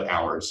but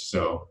ours.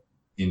 So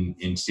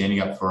in standing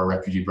up for our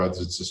refugee brothers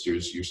and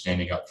sisters, you're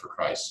standing up for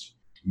Christ.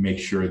 Make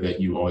sure that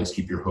you always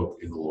keep your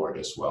hope in the Lord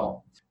as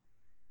well.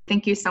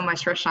 Thank you so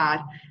much,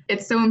 Rashad.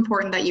 It's so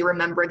important that you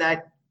remember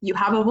that you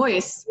have a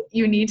voice.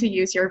 You need to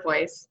use your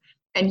voice.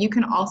 And you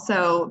can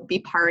also be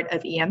part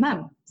of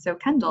EMM. So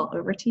Kendall,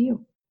 over to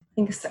you.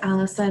 Thanks,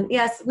 Allison.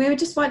 Yes, we would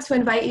just want to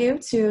invite you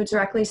to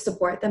directly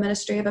support the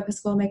Ministry of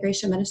Episcopal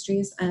Migration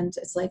Ministries and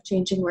its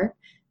life-changing work.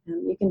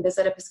 You can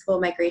visit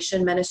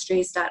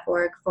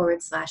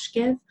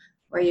episcopalmigrationministries.org/give,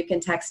 or you can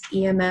text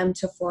EMM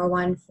to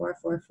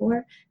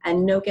 41444,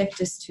 and no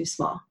gift is too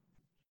small.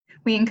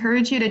 We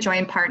encourage you to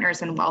join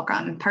Partners in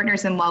Welcome.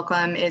 Partners in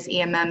Welcome is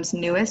EMM's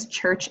newest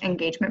church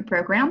engagement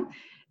program.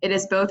 It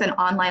is both an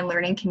online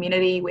learning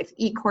community with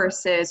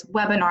e-courses,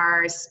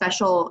 webinars,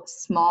 special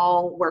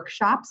small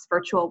workshops,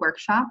 virtual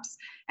workshops,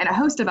 and a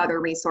host of other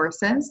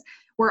resources.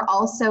 We're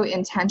also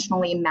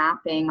intentionally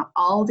mapping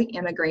all the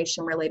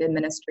immigration-related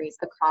ministries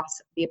across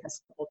the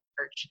Episcopal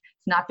Church.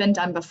 It's not been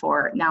done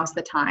before. Now's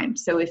the time.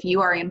 So if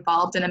you are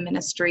involved in a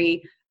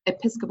ministry,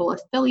 Episcopal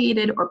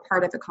affiliated or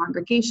part of a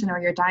congregation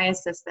or your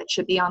diocese that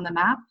should be on the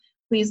map,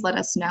 please let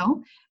us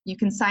know. You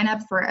can sign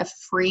up for a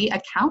free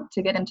account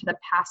to get into the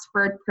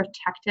password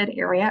protected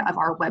area of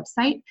our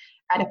website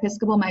at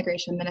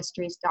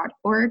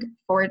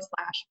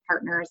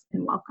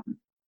episcopalmigrationministries.org/partners-in-welcome.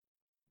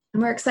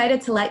 And we're excited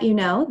to let you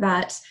know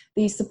that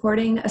the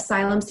Supporting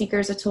Asylum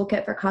Seekers, a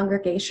Toolkit for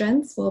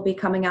Congregations, will be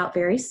coming out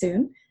very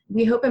soon.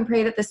 We hope and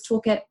pray that this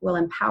toolkit will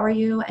empower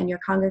you and your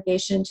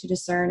congregation to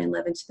discern and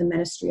live into the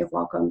ministry of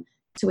welcome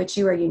to which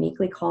you are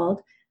uniquely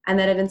called, and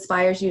that it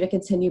inspires you to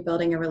continue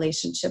building a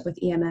relationship with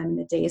EMM in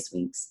the days,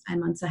 weeks,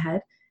 and months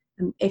ahead.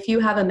 If you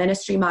have a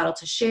ministry model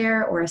to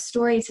share, or a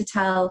story to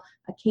tell,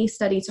 a case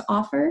study to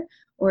offer,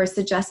 or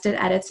suggested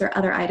edits or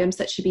other items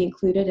that should be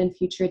included in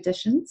future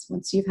editions,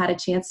 once you've had a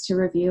chance to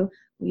review,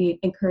 we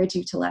encourage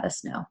you to let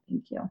us know.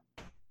 Thank you.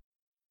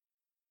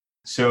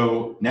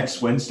 So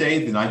next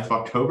Wednesday, the 9th of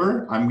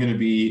October, I'm going to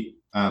be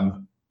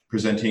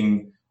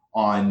presenting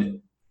on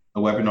a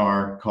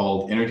webinar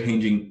called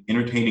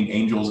Entertaining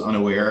Angels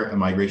Unaware, a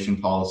Migration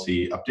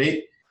Policy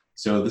Update.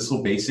 So this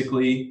will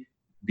basically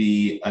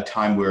be a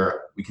time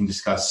where we can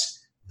discuss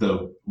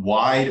the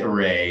wide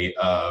array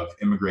of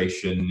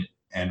immigration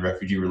and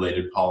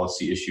refugee-related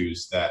policy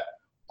issues that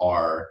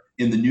are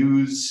in the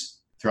news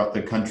throughout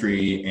the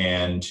country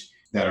and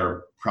that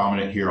are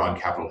prominent here on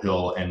Capitol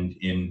Hill and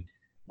in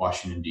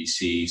Washington,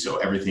 D.C. So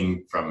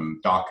everything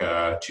from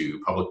DACA to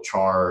public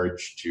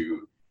charge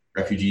to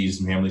refugees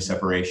and family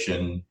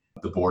separation,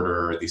 the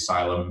border, the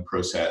asylum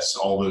process,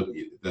 all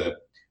the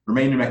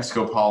Remain in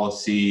Mexico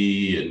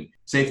policy and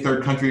safe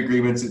third country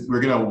agreements.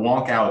 We're going to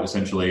wonk out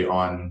essentially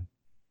on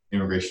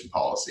immigration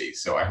policy.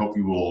 So I hope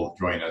you will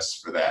join us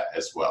for that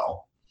as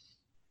well.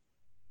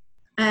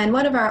 And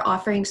one of our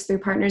offerings through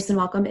Partners in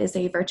Welcome is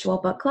a virtual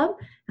book club.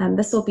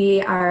 This will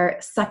be our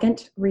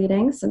second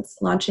reading since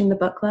launching the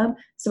book club.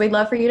 So we'd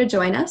love for you to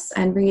join us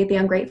and read The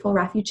Ungrateful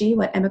Refugee,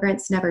 What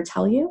Immigrants Never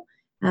Tell You.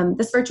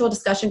 This virtual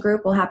discussion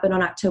group will happen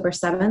on October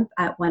 7th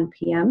at 1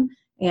 p.m.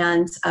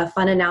 And a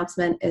fun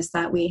announcement is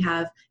that we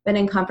have been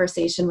in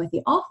conversation with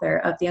the author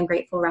of The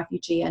Ungrateful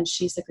Refugee, and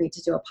she's agreed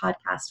to do a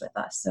podcast with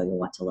us. So you'll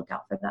want to look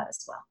out for that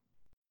as well.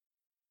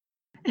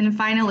 And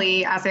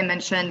finally, as I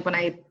mentioned when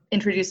I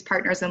introduced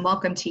Partners in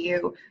Welcome to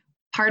you,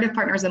 part of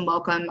Partners in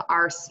Welcome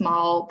are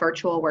small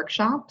virtual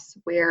workshops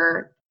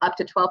where up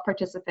to 12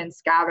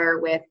 participants gather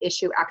with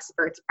issue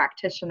experts,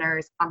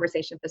 practitioners,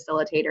 conversation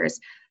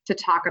facilitators to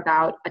talk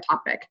about a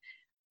topic.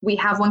 We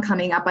have one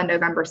coming up on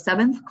November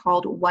 7th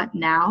called What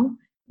Now?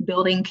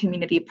 Building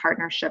Community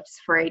Partnerships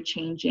for a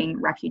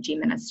Changing Refugee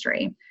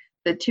Ministry.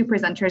 The two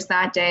presenters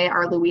that day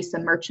are Louisa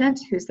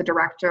Merchant, who's the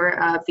director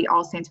of the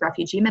All Saints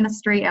Refugee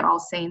Ministry at All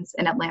Saints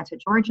in Atlanta,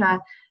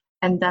 Georgia,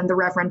 and then the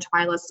Reverend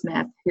Twyla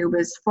Smith, who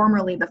was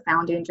formerly the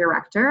founding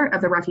director of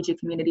the Refugee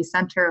Community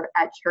Center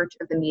at Church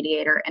of the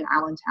Mediator in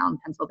Allentown,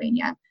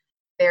 Pennsylvania.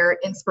 They're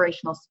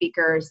inspirational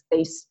speakers.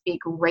 They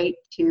speak right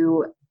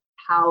to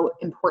how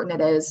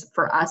important it is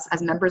for us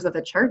as members of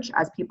the church,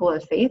 as people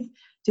of faith,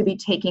 to be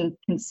taking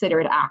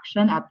considered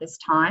action at this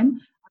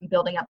time on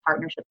building up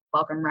partnerships to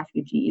welcome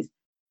refugees,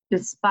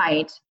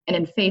 despite and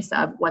in face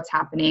of what's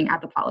happening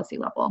at the policy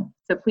level.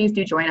 So please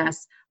do join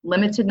us.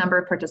 Limited number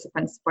of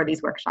participants for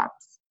these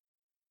workshops.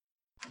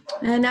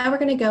 And now we're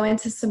going to go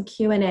into some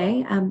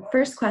Q&A.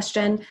 First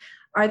question,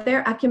 are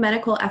there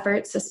ecumenical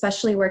efforts,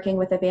 especially working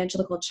with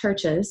evangelical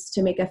churches,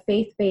 to make a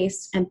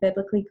faith-based and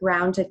biblically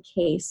grounded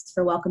case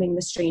for welcoming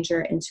the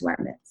stranger into our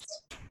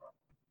midst?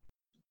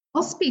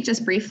 I'll speak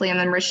just briefly, and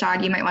then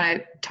Rashad, you might want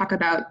to talk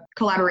about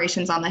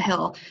collaborations on the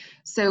Hill.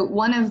 So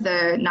one of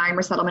the 9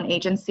 resettlement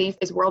agencies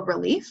is World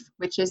Relief,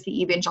 which is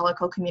the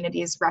Evangelical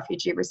Community's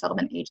Refugee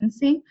Resettlement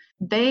Agency.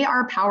 They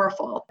are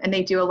powerful, and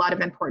they do a lot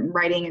of important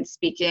writing and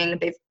speaking.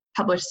 They've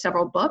published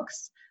several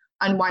books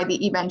on why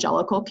the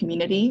evangelical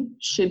community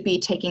should be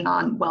taking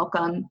on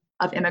welcome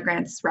of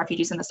immigrants,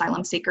 refugees, and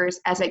asylum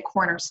seekers as a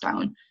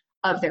cornerstone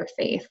of their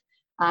faith.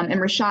 And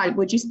Rashad,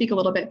 would you speak a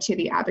little bit to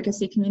the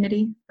advocacy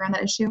community around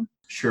that issue?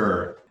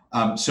 Sure.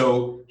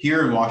 So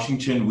here in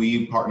Washington,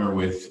 we partner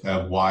with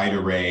a wide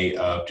array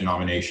of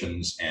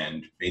denominations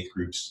and faith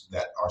groups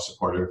that are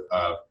supportive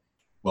of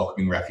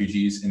welcoming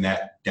refugees, and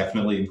that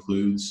definitely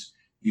includes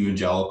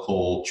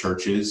evangelical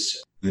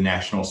churches. The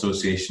National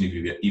Association of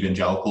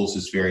Evangelicals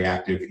is very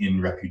active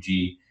in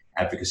refugee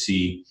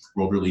advocacy,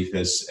 World Relief,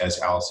 as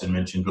Allison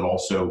mentioned, but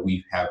also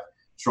we have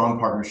strong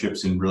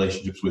partnerships and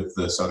relationships with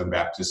the Southern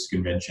Baptist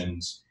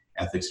Convention's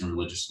Ethics and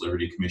Religious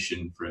Liberty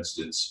Commission, for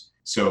instance.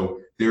 So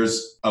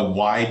there's a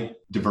wide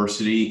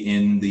diversity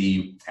in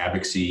the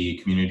advocacy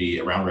community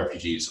around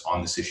refugees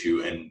on this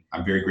issue, and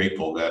I'm very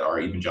grateful that our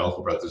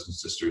evangelical brothers and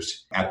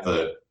sisters at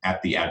the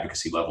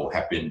advocacy level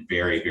have been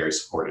very, very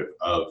supportive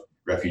of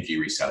refugee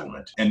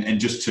resettlement. And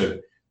just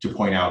to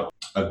point out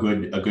a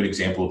good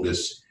example of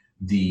this,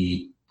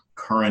 the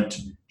current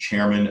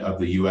chairman of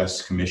the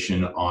U.S.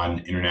 Commission on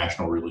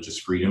International Religious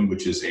Freedom,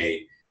 which is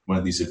one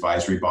of these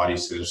advisory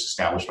bodies that is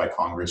established by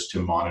Congress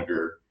to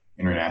monitor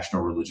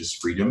international religious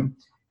freedom.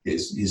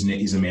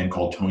 He's a man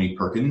called Tony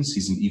Perkins.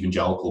 He's an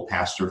evangelical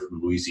pastor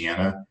from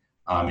Louisiana,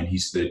 and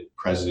he's the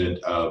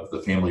president of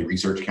the Family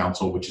Research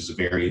Council, which is a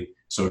very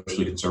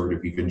socially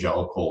conservative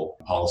evangelical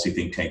policy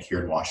think tank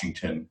here in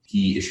Washington.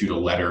 He issued a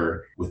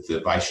letter with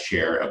the vice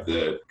chair of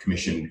the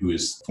commission, who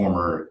is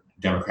former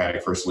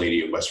Democratic First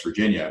Lady of West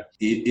Virginia,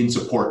 in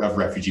support of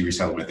refugee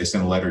resettlement. They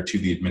sent a letter to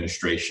the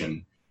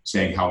administration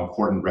saying how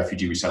important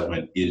refugee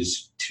resettlement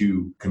is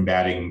to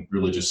combating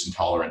religious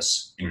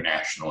intolerance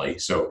internationally.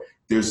 So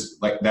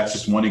that's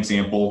just one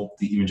example.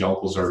 The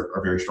evangelicals are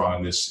very strong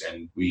on this,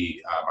 and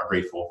we are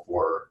grateful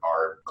for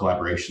our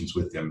collaborations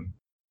with them.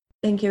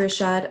 Thank you,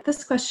 Rashad.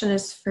 This question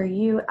is for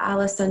you,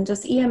 Allison.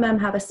 Does EMM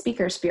have a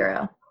speakers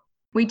bureau?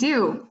 We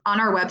do on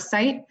our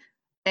website.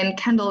 And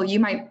Kendall, you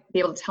might be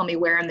able to tell me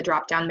where in the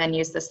drop-down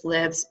menus this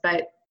lives,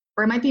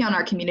 or it might be on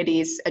our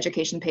community's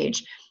education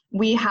page.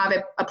 We have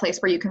a place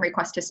where you can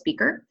request a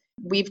speaker.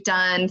 We've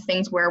done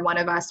things where one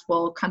of us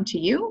will come to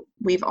you.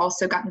 We've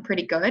also gotten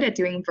pretty good at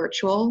doing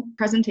virtual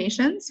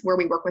presentations where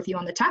we work with you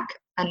on the tech,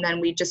 and then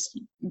we just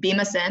beam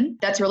us in.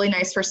 That's really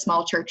nice for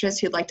small churches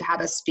who'd like to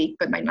have us speak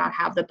but might not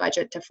have the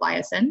budget to fly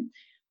us in.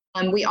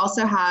 We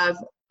also have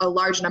a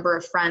large number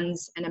of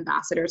friends and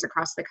ambassadors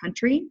across the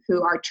country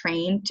who are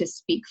trained to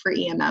speak for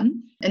EMM.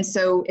 And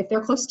so if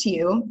they're close to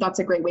you, that's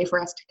a great way for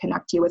us to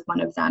connect you with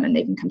one of them, and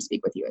they can come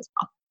speak with you as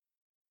well.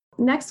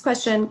 Next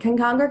question, can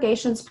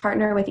congregations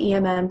partner with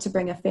EMM to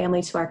bring a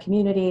family to our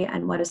community,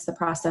 and what is the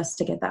process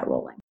to get that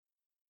rolling?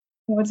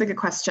 Well, that's a good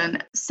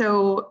question.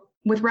 So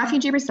with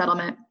refugee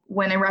resettlement,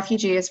 when a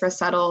refugee is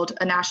resettled,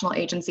 a national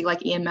agency like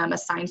EMM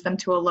assigns them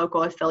to a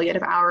local affiliate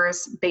of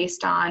ours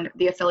based on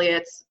the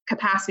affiliate's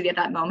capacity at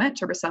that moment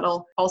to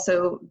resettle,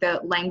 also the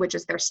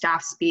languages their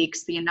staff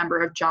speaks, the number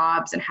of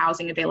jobs and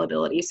housing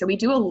availability. So we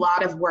do a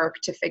lot of work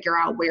to figure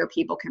out where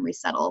people can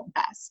resettle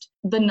best.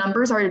 The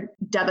numbers are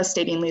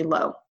devastatingly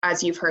low,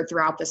 as you've heard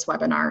throughout this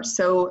webinar.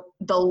 So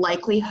the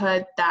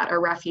likelihood that a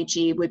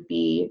refugee would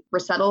be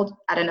resettled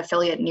at an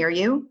affiliate near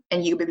you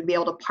and you would be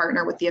able to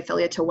partner with the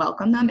affiliate to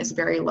welcome them is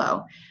very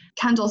low.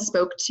 Kendall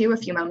spoke to a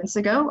few moments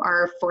ago,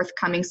 our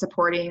forthcoming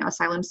Supporting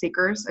Asylum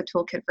Seekers, a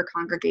toolkit for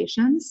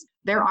congregations.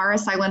 There are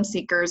asylum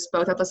seekers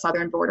both at the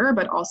southern border,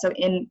 but also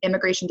in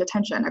immigration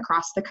detention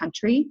across the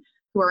country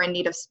who are in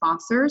need of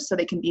sponsors so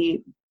they can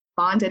be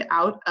bonded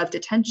out of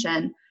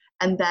detention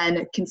and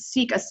then can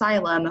seek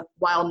asylum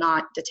while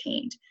not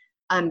detained.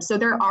 So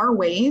there are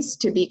ways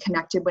to be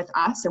connected with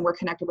us, and we're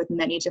connected with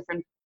many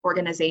different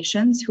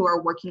organizations who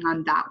are working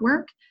on that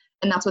work.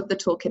 And that's what the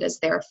toolkit is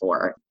there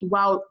for.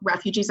 While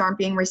refugees aren't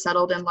being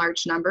resettled in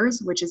large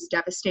numbers, which is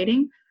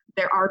devastating,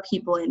 there are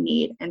people in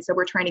need. And so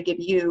we're trying to give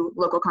you,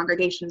 local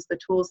congregations, the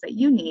tools that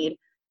you need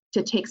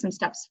to take some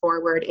steps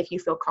forward if you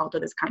feel called to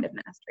this kind of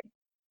ministry.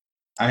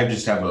 I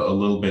just have a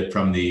little bit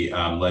from the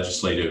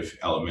legislative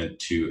element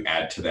to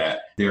add to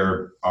that.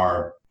 There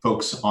are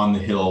folks on the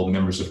Hill,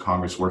 members of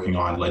Congress, working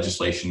on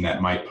legislation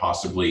that might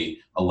possibly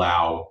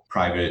allow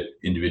private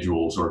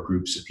individuals or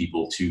groups of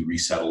people to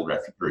resettle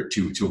or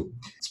to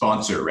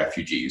sponsor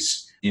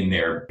refugees in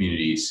their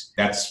communities.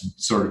 That's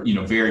sort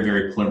of, very,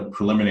 very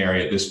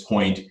preliminary at this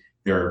point.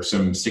 There are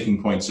some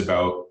sticking points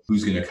about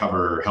who's going to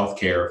cover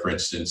healthcare, for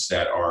instance,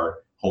 that are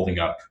holding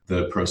up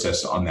the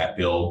process on that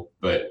bill.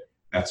 But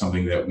that's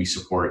something that we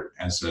support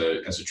as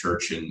a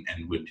church, and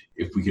would,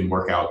 if we can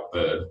work out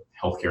the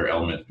healthcare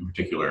element in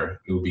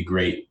particular, it would be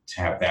great to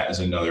have that as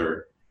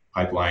another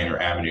pipeline or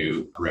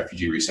avenue for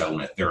refugee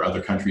resettlement. There are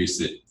other countries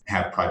that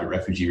have private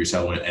refugee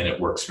resettlement and it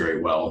works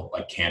very well,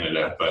 like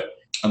Canada. But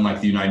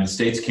unlike the United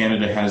States,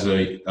 Canada has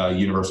a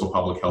universal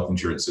public health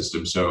insurance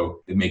system,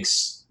 so it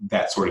makes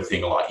that sort of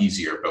thing a lot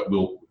easier. But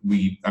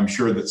I'm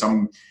sure that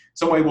some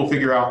way we'll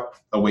figure out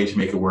a way to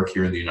make it work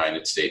here in the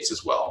United States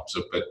as well.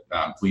 So, but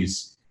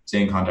please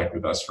stay in contact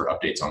with us for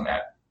updates on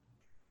that.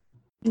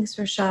 Thanks,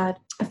 Rashad.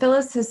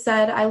 Phyllis has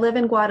said, I live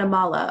in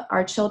Guatemala.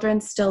 Are children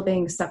still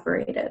being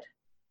separated?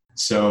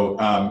 So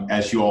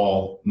as you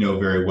all know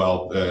very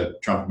well, the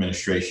Trump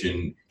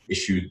administration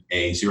issued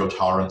a zero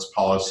tolerance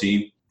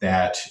policy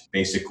that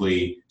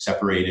basically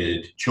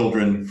separated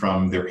children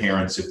from their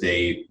parents if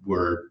they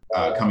were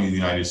coming to the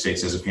United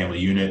States as a family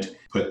unit,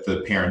 put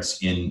the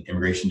parents in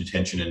immigration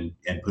detention,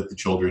 and put the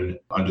children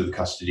under the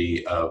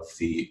custody of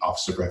the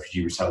Office of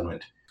Refugee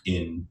Resettlement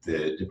in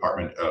the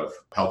Department of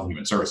Health and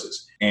Human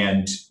Services.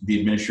 And the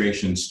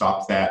administration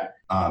stopped that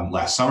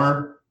last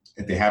summer.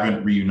 They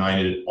haven't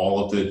reunited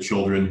all of the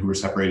children who were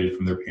separated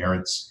from their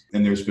parents.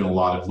 And there's been a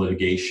lot of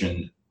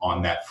litigation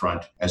on that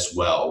front as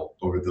well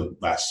over the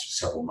last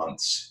several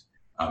months.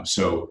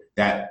 So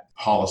that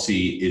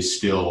policy is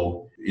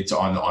still, it's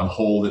on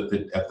hold at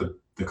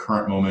the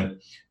current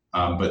moment.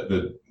 But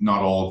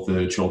not all of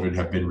the children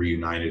have been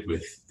reunited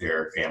with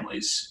their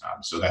families.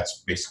 So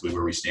that's basically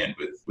where we stand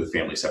with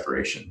family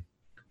separation.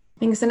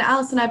 Thanks. And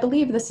Allison, I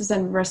believe this is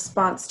in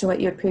response to what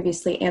you had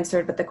previously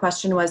answered, but the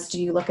question was,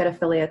 do you look at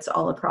affiliates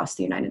all across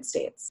the United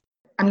States?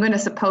 I'm going to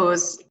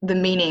suppose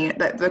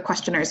the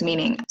questioner's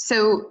meaning.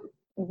 So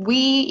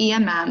we,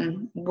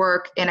 EMM,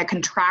 work in a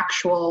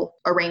contractual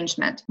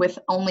arrangement with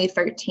only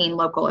 13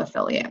 local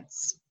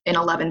affiliates in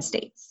 11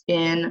 states,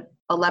 in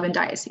 11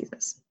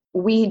 dioceses.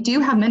 We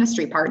do have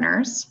ministry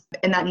partners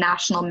in that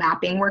national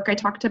mapping work I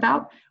talked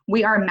about.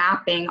 We are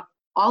mapping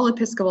all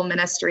Episcopal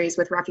ministries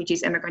with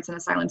refugees, immigrants, and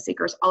asylum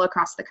seekers all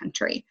across the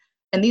country.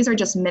 And these are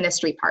just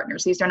ministry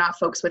partners. These are not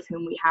folks with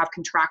whom we have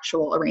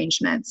contractual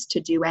arrangements to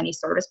do any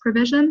service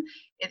provision.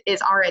 It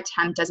is our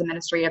attempt as a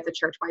ministry of the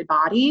church-wide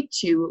body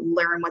to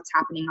learn what's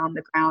happening on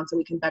the ground so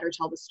we can better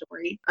tell the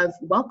story of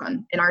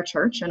welcome in our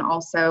church. And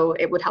also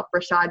it would help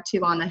Rashad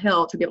too on the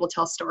Hill to be able to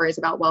tell stories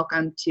about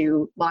welcome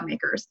to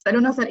lawmakers. I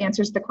don't know if that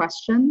answers the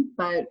question,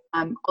 but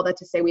all that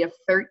to say we have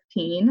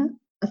 13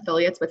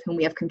 affiliates with whom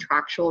we have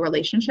contractual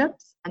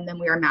relationships, and then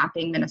we are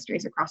mapping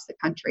ministries across the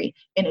country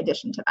in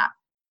addition to that.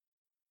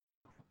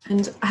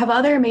 And have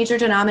other major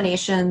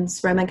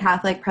denominations, Roman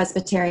Catholic,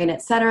 Presbyterian,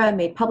 etc.,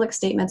 made public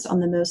statements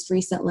on the most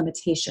recent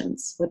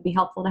limitations? Would be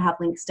helpful to have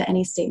links to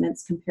any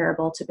statements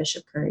comparable to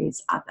Bishop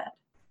Curry's op-ed.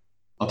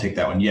 I'll take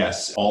that one.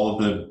 Yes, all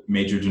of the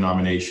major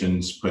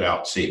denominations put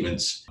out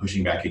statements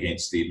pushing back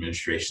against the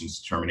administration's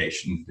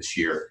determination this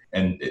year.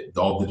 And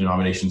all the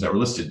denominations that were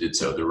listed did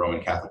so. The Roman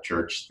Catholic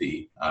Church,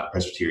 the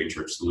Presbyterian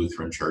Church, the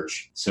Lutheran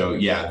Church. So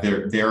yeah,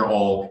 they're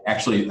all,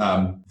 actually,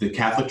 the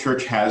Catholic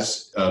Church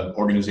has an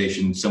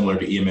organization similar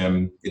to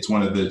EMM. It's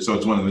one of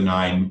the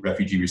 9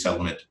 refugee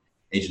resettlement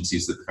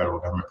agencies that the federal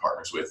government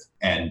partners with.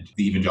 And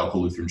the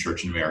Evangelical Lutheran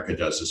Church in America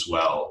does as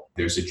well.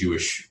 There's a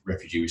Jewish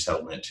refugee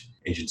resettlement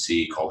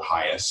agency called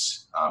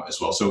HIAS as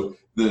well. So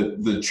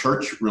the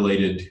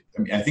church-related,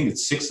 I think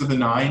it's 6 of the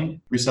 9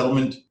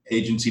 resettlement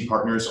agency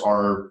partners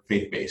are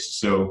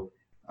faith-based. So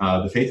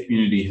the faith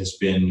community has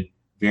been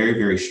very,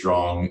 very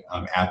strong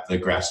at the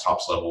grass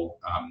tops level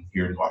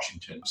here in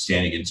Washington,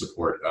 standing in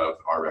support of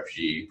our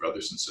refugee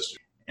brothers and sisters.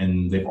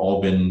 And they've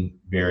all been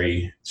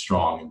very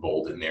strong and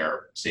bold in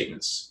their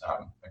statements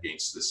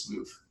against this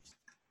move.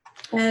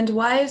 And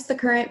why is the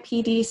current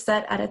PD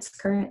set at its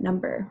current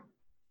number?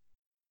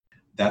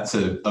 That's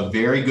a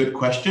very good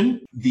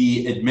question.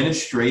 The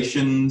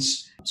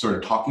administration's sort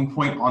of talking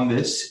point on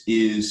this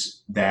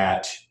is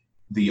that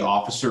the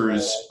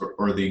officers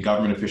or the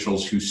government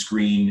officials who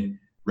screen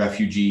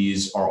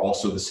refugees are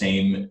also the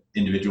same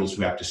individuals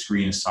who have to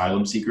screen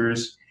asylum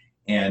seekers.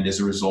 And as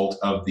a result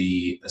of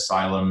the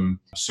asylum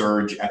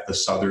surge at the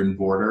southern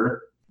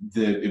border,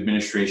 the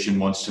administration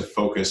wants to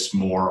focus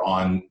more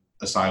on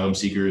asylum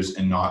seekers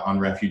and not on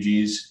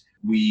refugees.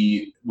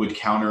 We would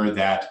counter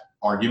that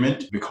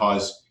argument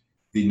because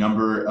the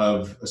number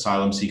of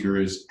asylum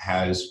seekers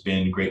has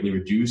been greatly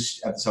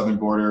reduced at the southern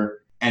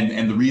border.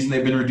 And the reason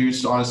they've been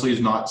reduced, honestly, is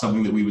not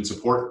something that we would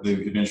support. The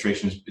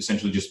administration has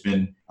essentially just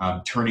been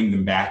turning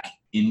them back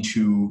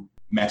into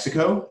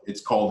Mexico.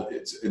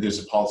 There's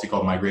a policy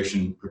called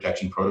Migration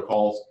Protection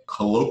Protocols,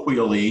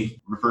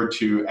 colloquially referred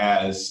to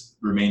as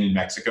remain in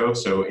Mexico.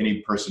 So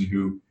any person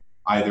who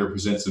either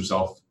presents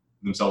themselves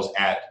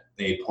at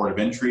a port of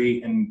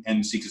entry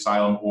and seeks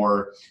asylum,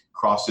 or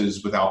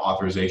crosses without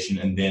authorization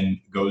and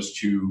then goes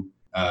to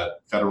a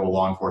federal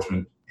law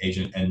enforcement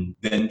agent and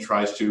then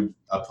tries to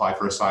apply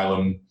for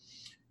asylum,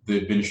 the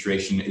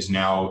administration is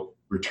now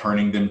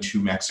returning them to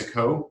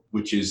Mexico,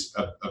 which is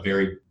a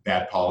very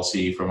bad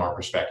policy from our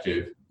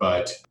perspective.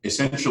 But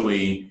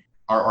essentially,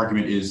 our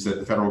argument is that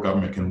the federal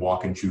government can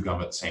walk and chew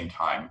gum at the same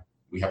time.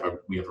 We have a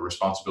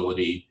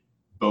responsibility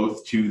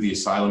both to the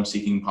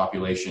asylum-seeking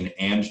population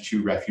and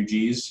to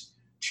refugees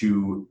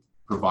to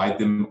provide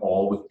them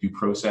all with due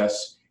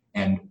process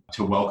and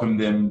to welcome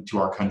them to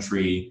our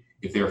country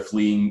if they're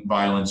fleeing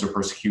violence or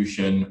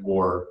persecution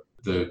or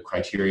the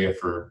criteria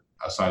for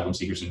asylum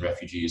seekers and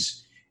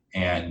refugees.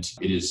 And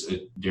it is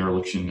a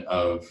dereliction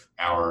of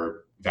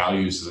our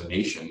values as a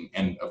nation,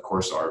 and of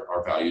course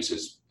our values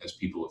as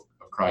people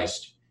of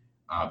Christ,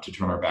 to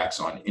turn our backs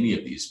on any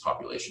of these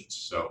populations.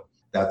 So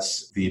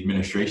that's the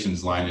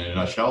administration's line in a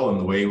nutshell and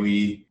the way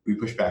we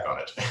push back on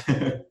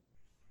it.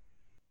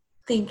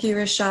 Thank you,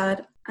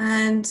 Rashad.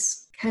 And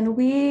can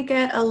we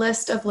get a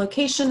list of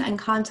location and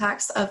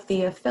contacts of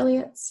the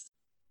affiliates?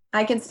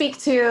 I can speak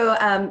to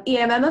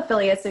EMM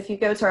affiliates. If you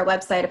go to our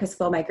website,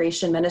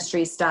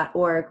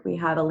 episcopalmigrationministries.org, we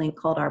have a link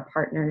called Our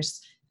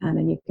Partners,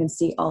 and you can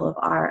see all of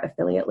our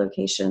affiliate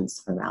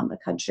locations around the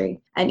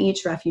country. And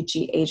each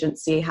refugee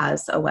agency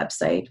has a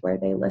website where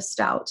they list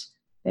out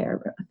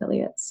their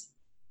affiliates.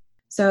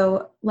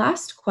 So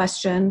last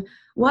question,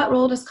 what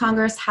role does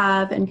Congress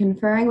have in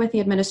conferring with the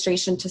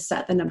administration to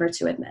set the number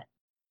to admit?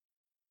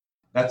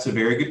 That's a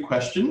very good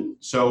question.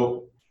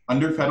 So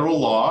under federal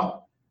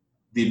law,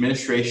 the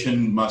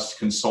administration must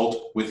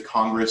consult with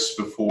Congress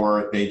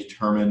before they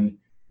determine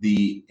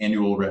the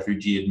annual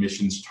refugee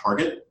admissions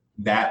target.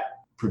 That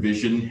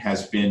provision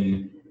has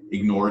been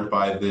ignored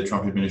by the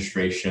Trump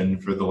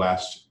administration for the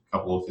last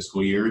couple of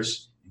fiscal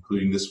years,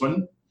 including this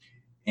one.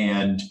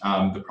 And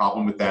the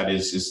problem with that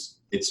is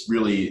it's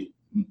really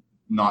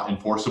not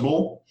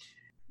enforceable.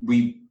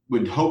 We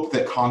would hope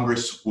that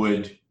Congress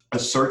would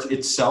assert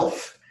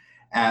itself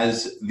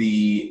as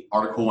the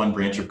Article 1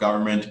 branch of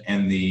government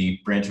and the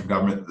branch of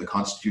government that the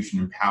Constitution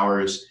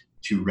empowers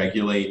to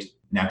regulate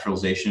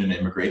naturalization and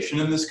immigration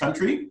in this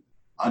country.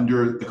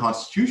 Under the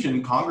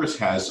Constitution, Congress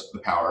has the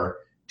power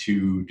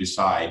to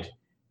decide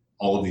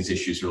all of these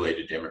issues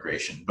related to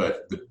immigration.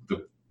 But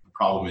the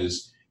problem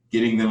is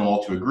getting them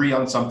all to agree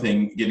on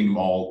something, getting them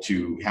all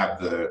to have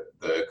the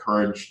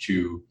courage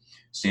to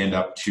stand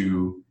up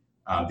to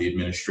the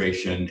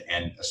administration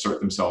and assert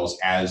themselves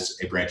as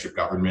a branch of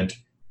government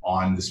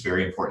on this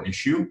very important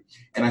issue.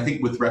 And I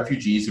think with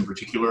refugees in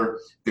particular,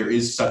 there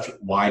is such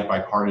wide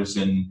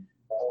bipartisan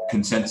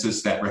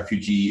consensus that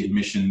refugee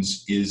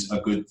admissions is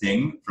a good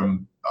thing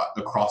from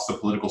across the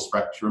political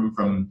spectrum,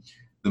 from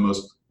the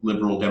most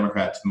liberal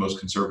Democrat to the most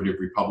conservative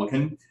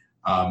Republican.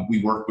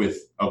 We work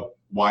with a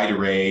wide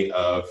array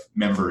of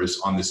members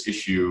on this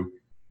issue,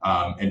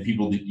 and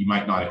people that you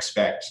might not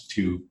expect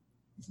to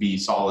be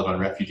solid on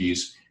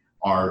refugees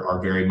are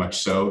very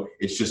much so.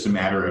 It's just a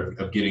matter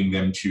of getting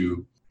them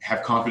to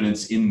have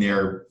confidence in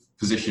their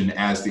position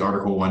as the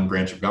Article 1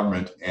 branch of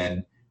government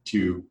and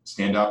to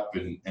stand up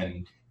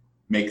and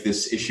make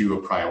this issue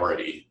a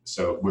priority.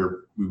 So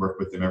we work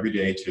with them every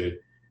day to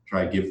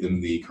try to give them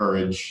the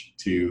courage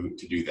to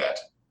do that.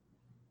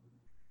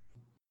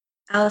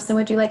 Allison,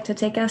 would you like to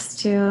take us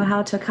to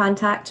how to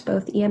contact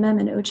both EMM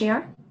and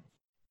OGR?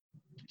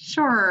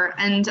 Sure,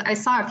 and I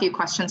saw a few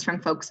questions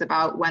from folks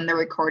about when the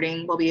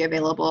recording will be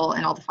available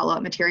and all the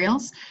follow-up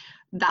materials.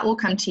 That will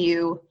come to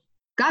you,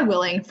 God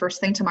willing, first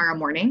thing tomorrow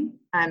morning.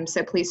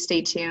 So please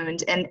stay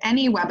tuned. And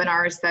any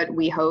webinars that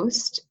we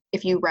host,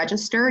 if you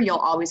register, you'll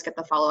always get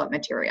the follow-up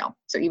material.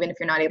 So even if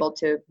you're not able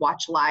to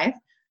watch live,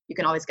 you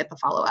can always get the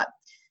follow-up.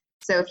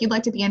 So if you'd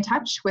like to be in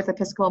touch with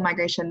Episcopal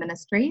Migration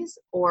Ministries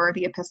or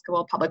the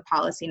Episcopal Public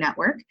Policy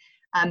Network,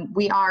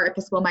 we are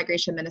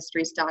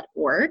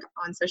episcopalmigrationministries.org.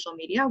 On social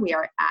media, we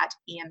are at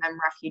EMM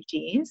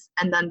Refugees.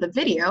 And then the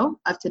video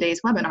of today's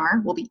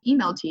webinar will be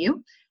emailed to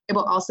you. It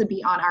will also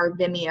be on our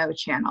Vimeo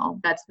channel.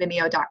 That's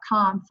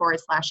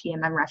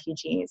vimeo.com/EMM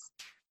Refugees.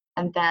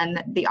 And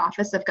then the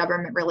Office of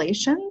Government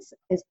Relations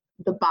is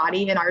the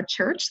body in our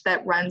church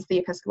that runs the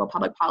Episcopal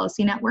Public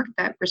Policy Network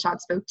that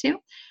Rashad spoke to.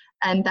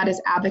 And that is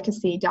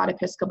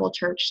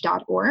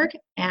advocacy.episcopalchurch.org.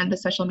 And the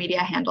social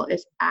media handle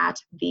is at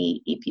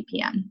the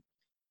EPPN.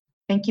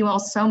 Thank you all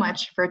so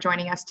much for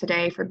joining us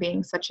today, for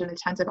being such an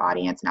attentive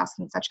audience and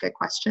asking such good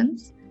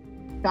questions.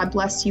 God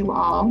bless you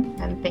all,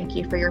 and thank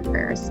you for your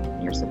prayers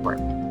and your support.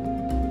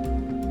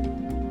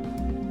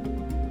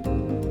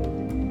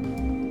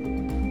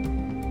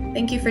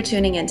 Thank you for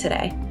tuning in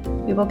today.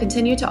 We will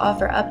continue to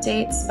offer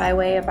updates by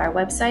way of our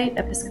website,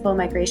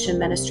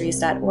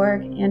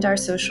 episcopalmigrationministries.org, and our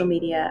social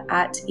media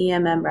at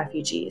EMM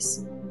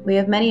Refugees. We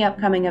have many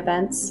upcoming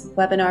events,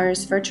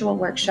 webinars, virtual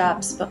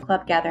workshops, book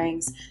club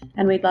gatherings,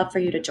 and we'd love for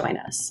you to join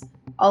us.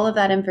 All of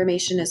that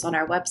information is on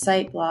our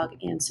website, blog,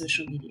 and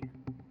social media.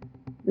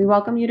 We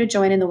welcome you to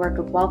join in the work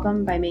of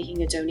welcome by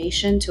making a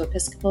donation to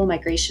Episcopal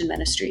Migration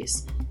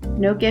Ministries.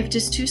 No gift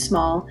is too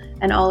small,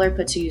 and all are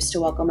put to use to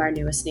welcome our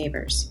newest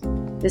neighbors.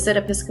 Visit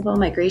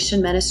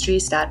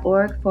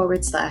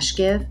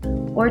episcopalmigrationministries.org/give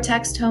or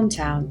text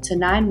hometown to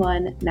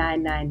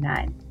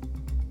 91999.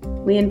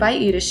 We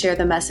invite you to share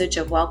the message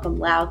of welcome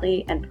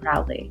loudly and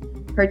proudly.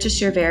 Purchase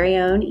your very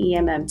own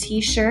EMM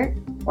t-shirt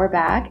or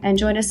bag and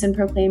join us in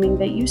proclaiming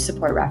that you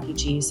support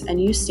refugees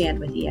and you stand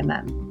with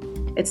EMM.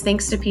 It's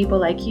thanks to people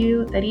like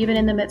you that even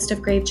in the midst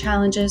of grave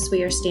challenges,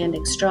 we are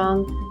standing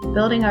strong,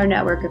 building our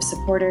network of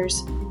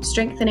supporters,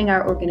 strengthening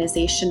our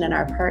organization and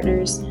our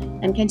partners,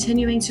 and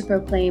continuing to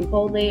proclaim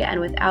boldly and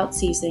without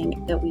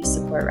ceasing that we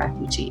support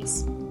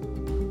refugees.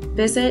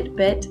 Visit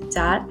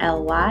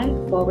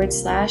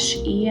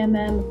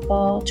bit.ly/EMM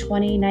Fall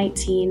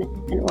 2019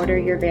 and order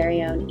your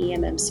very own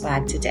EMM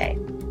swag today.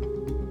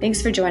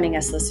 Thanks for joining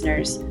us,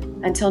 listeners.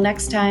 Until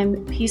next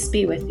time, peace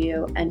be with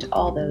you and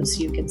all those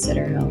you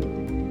consider home.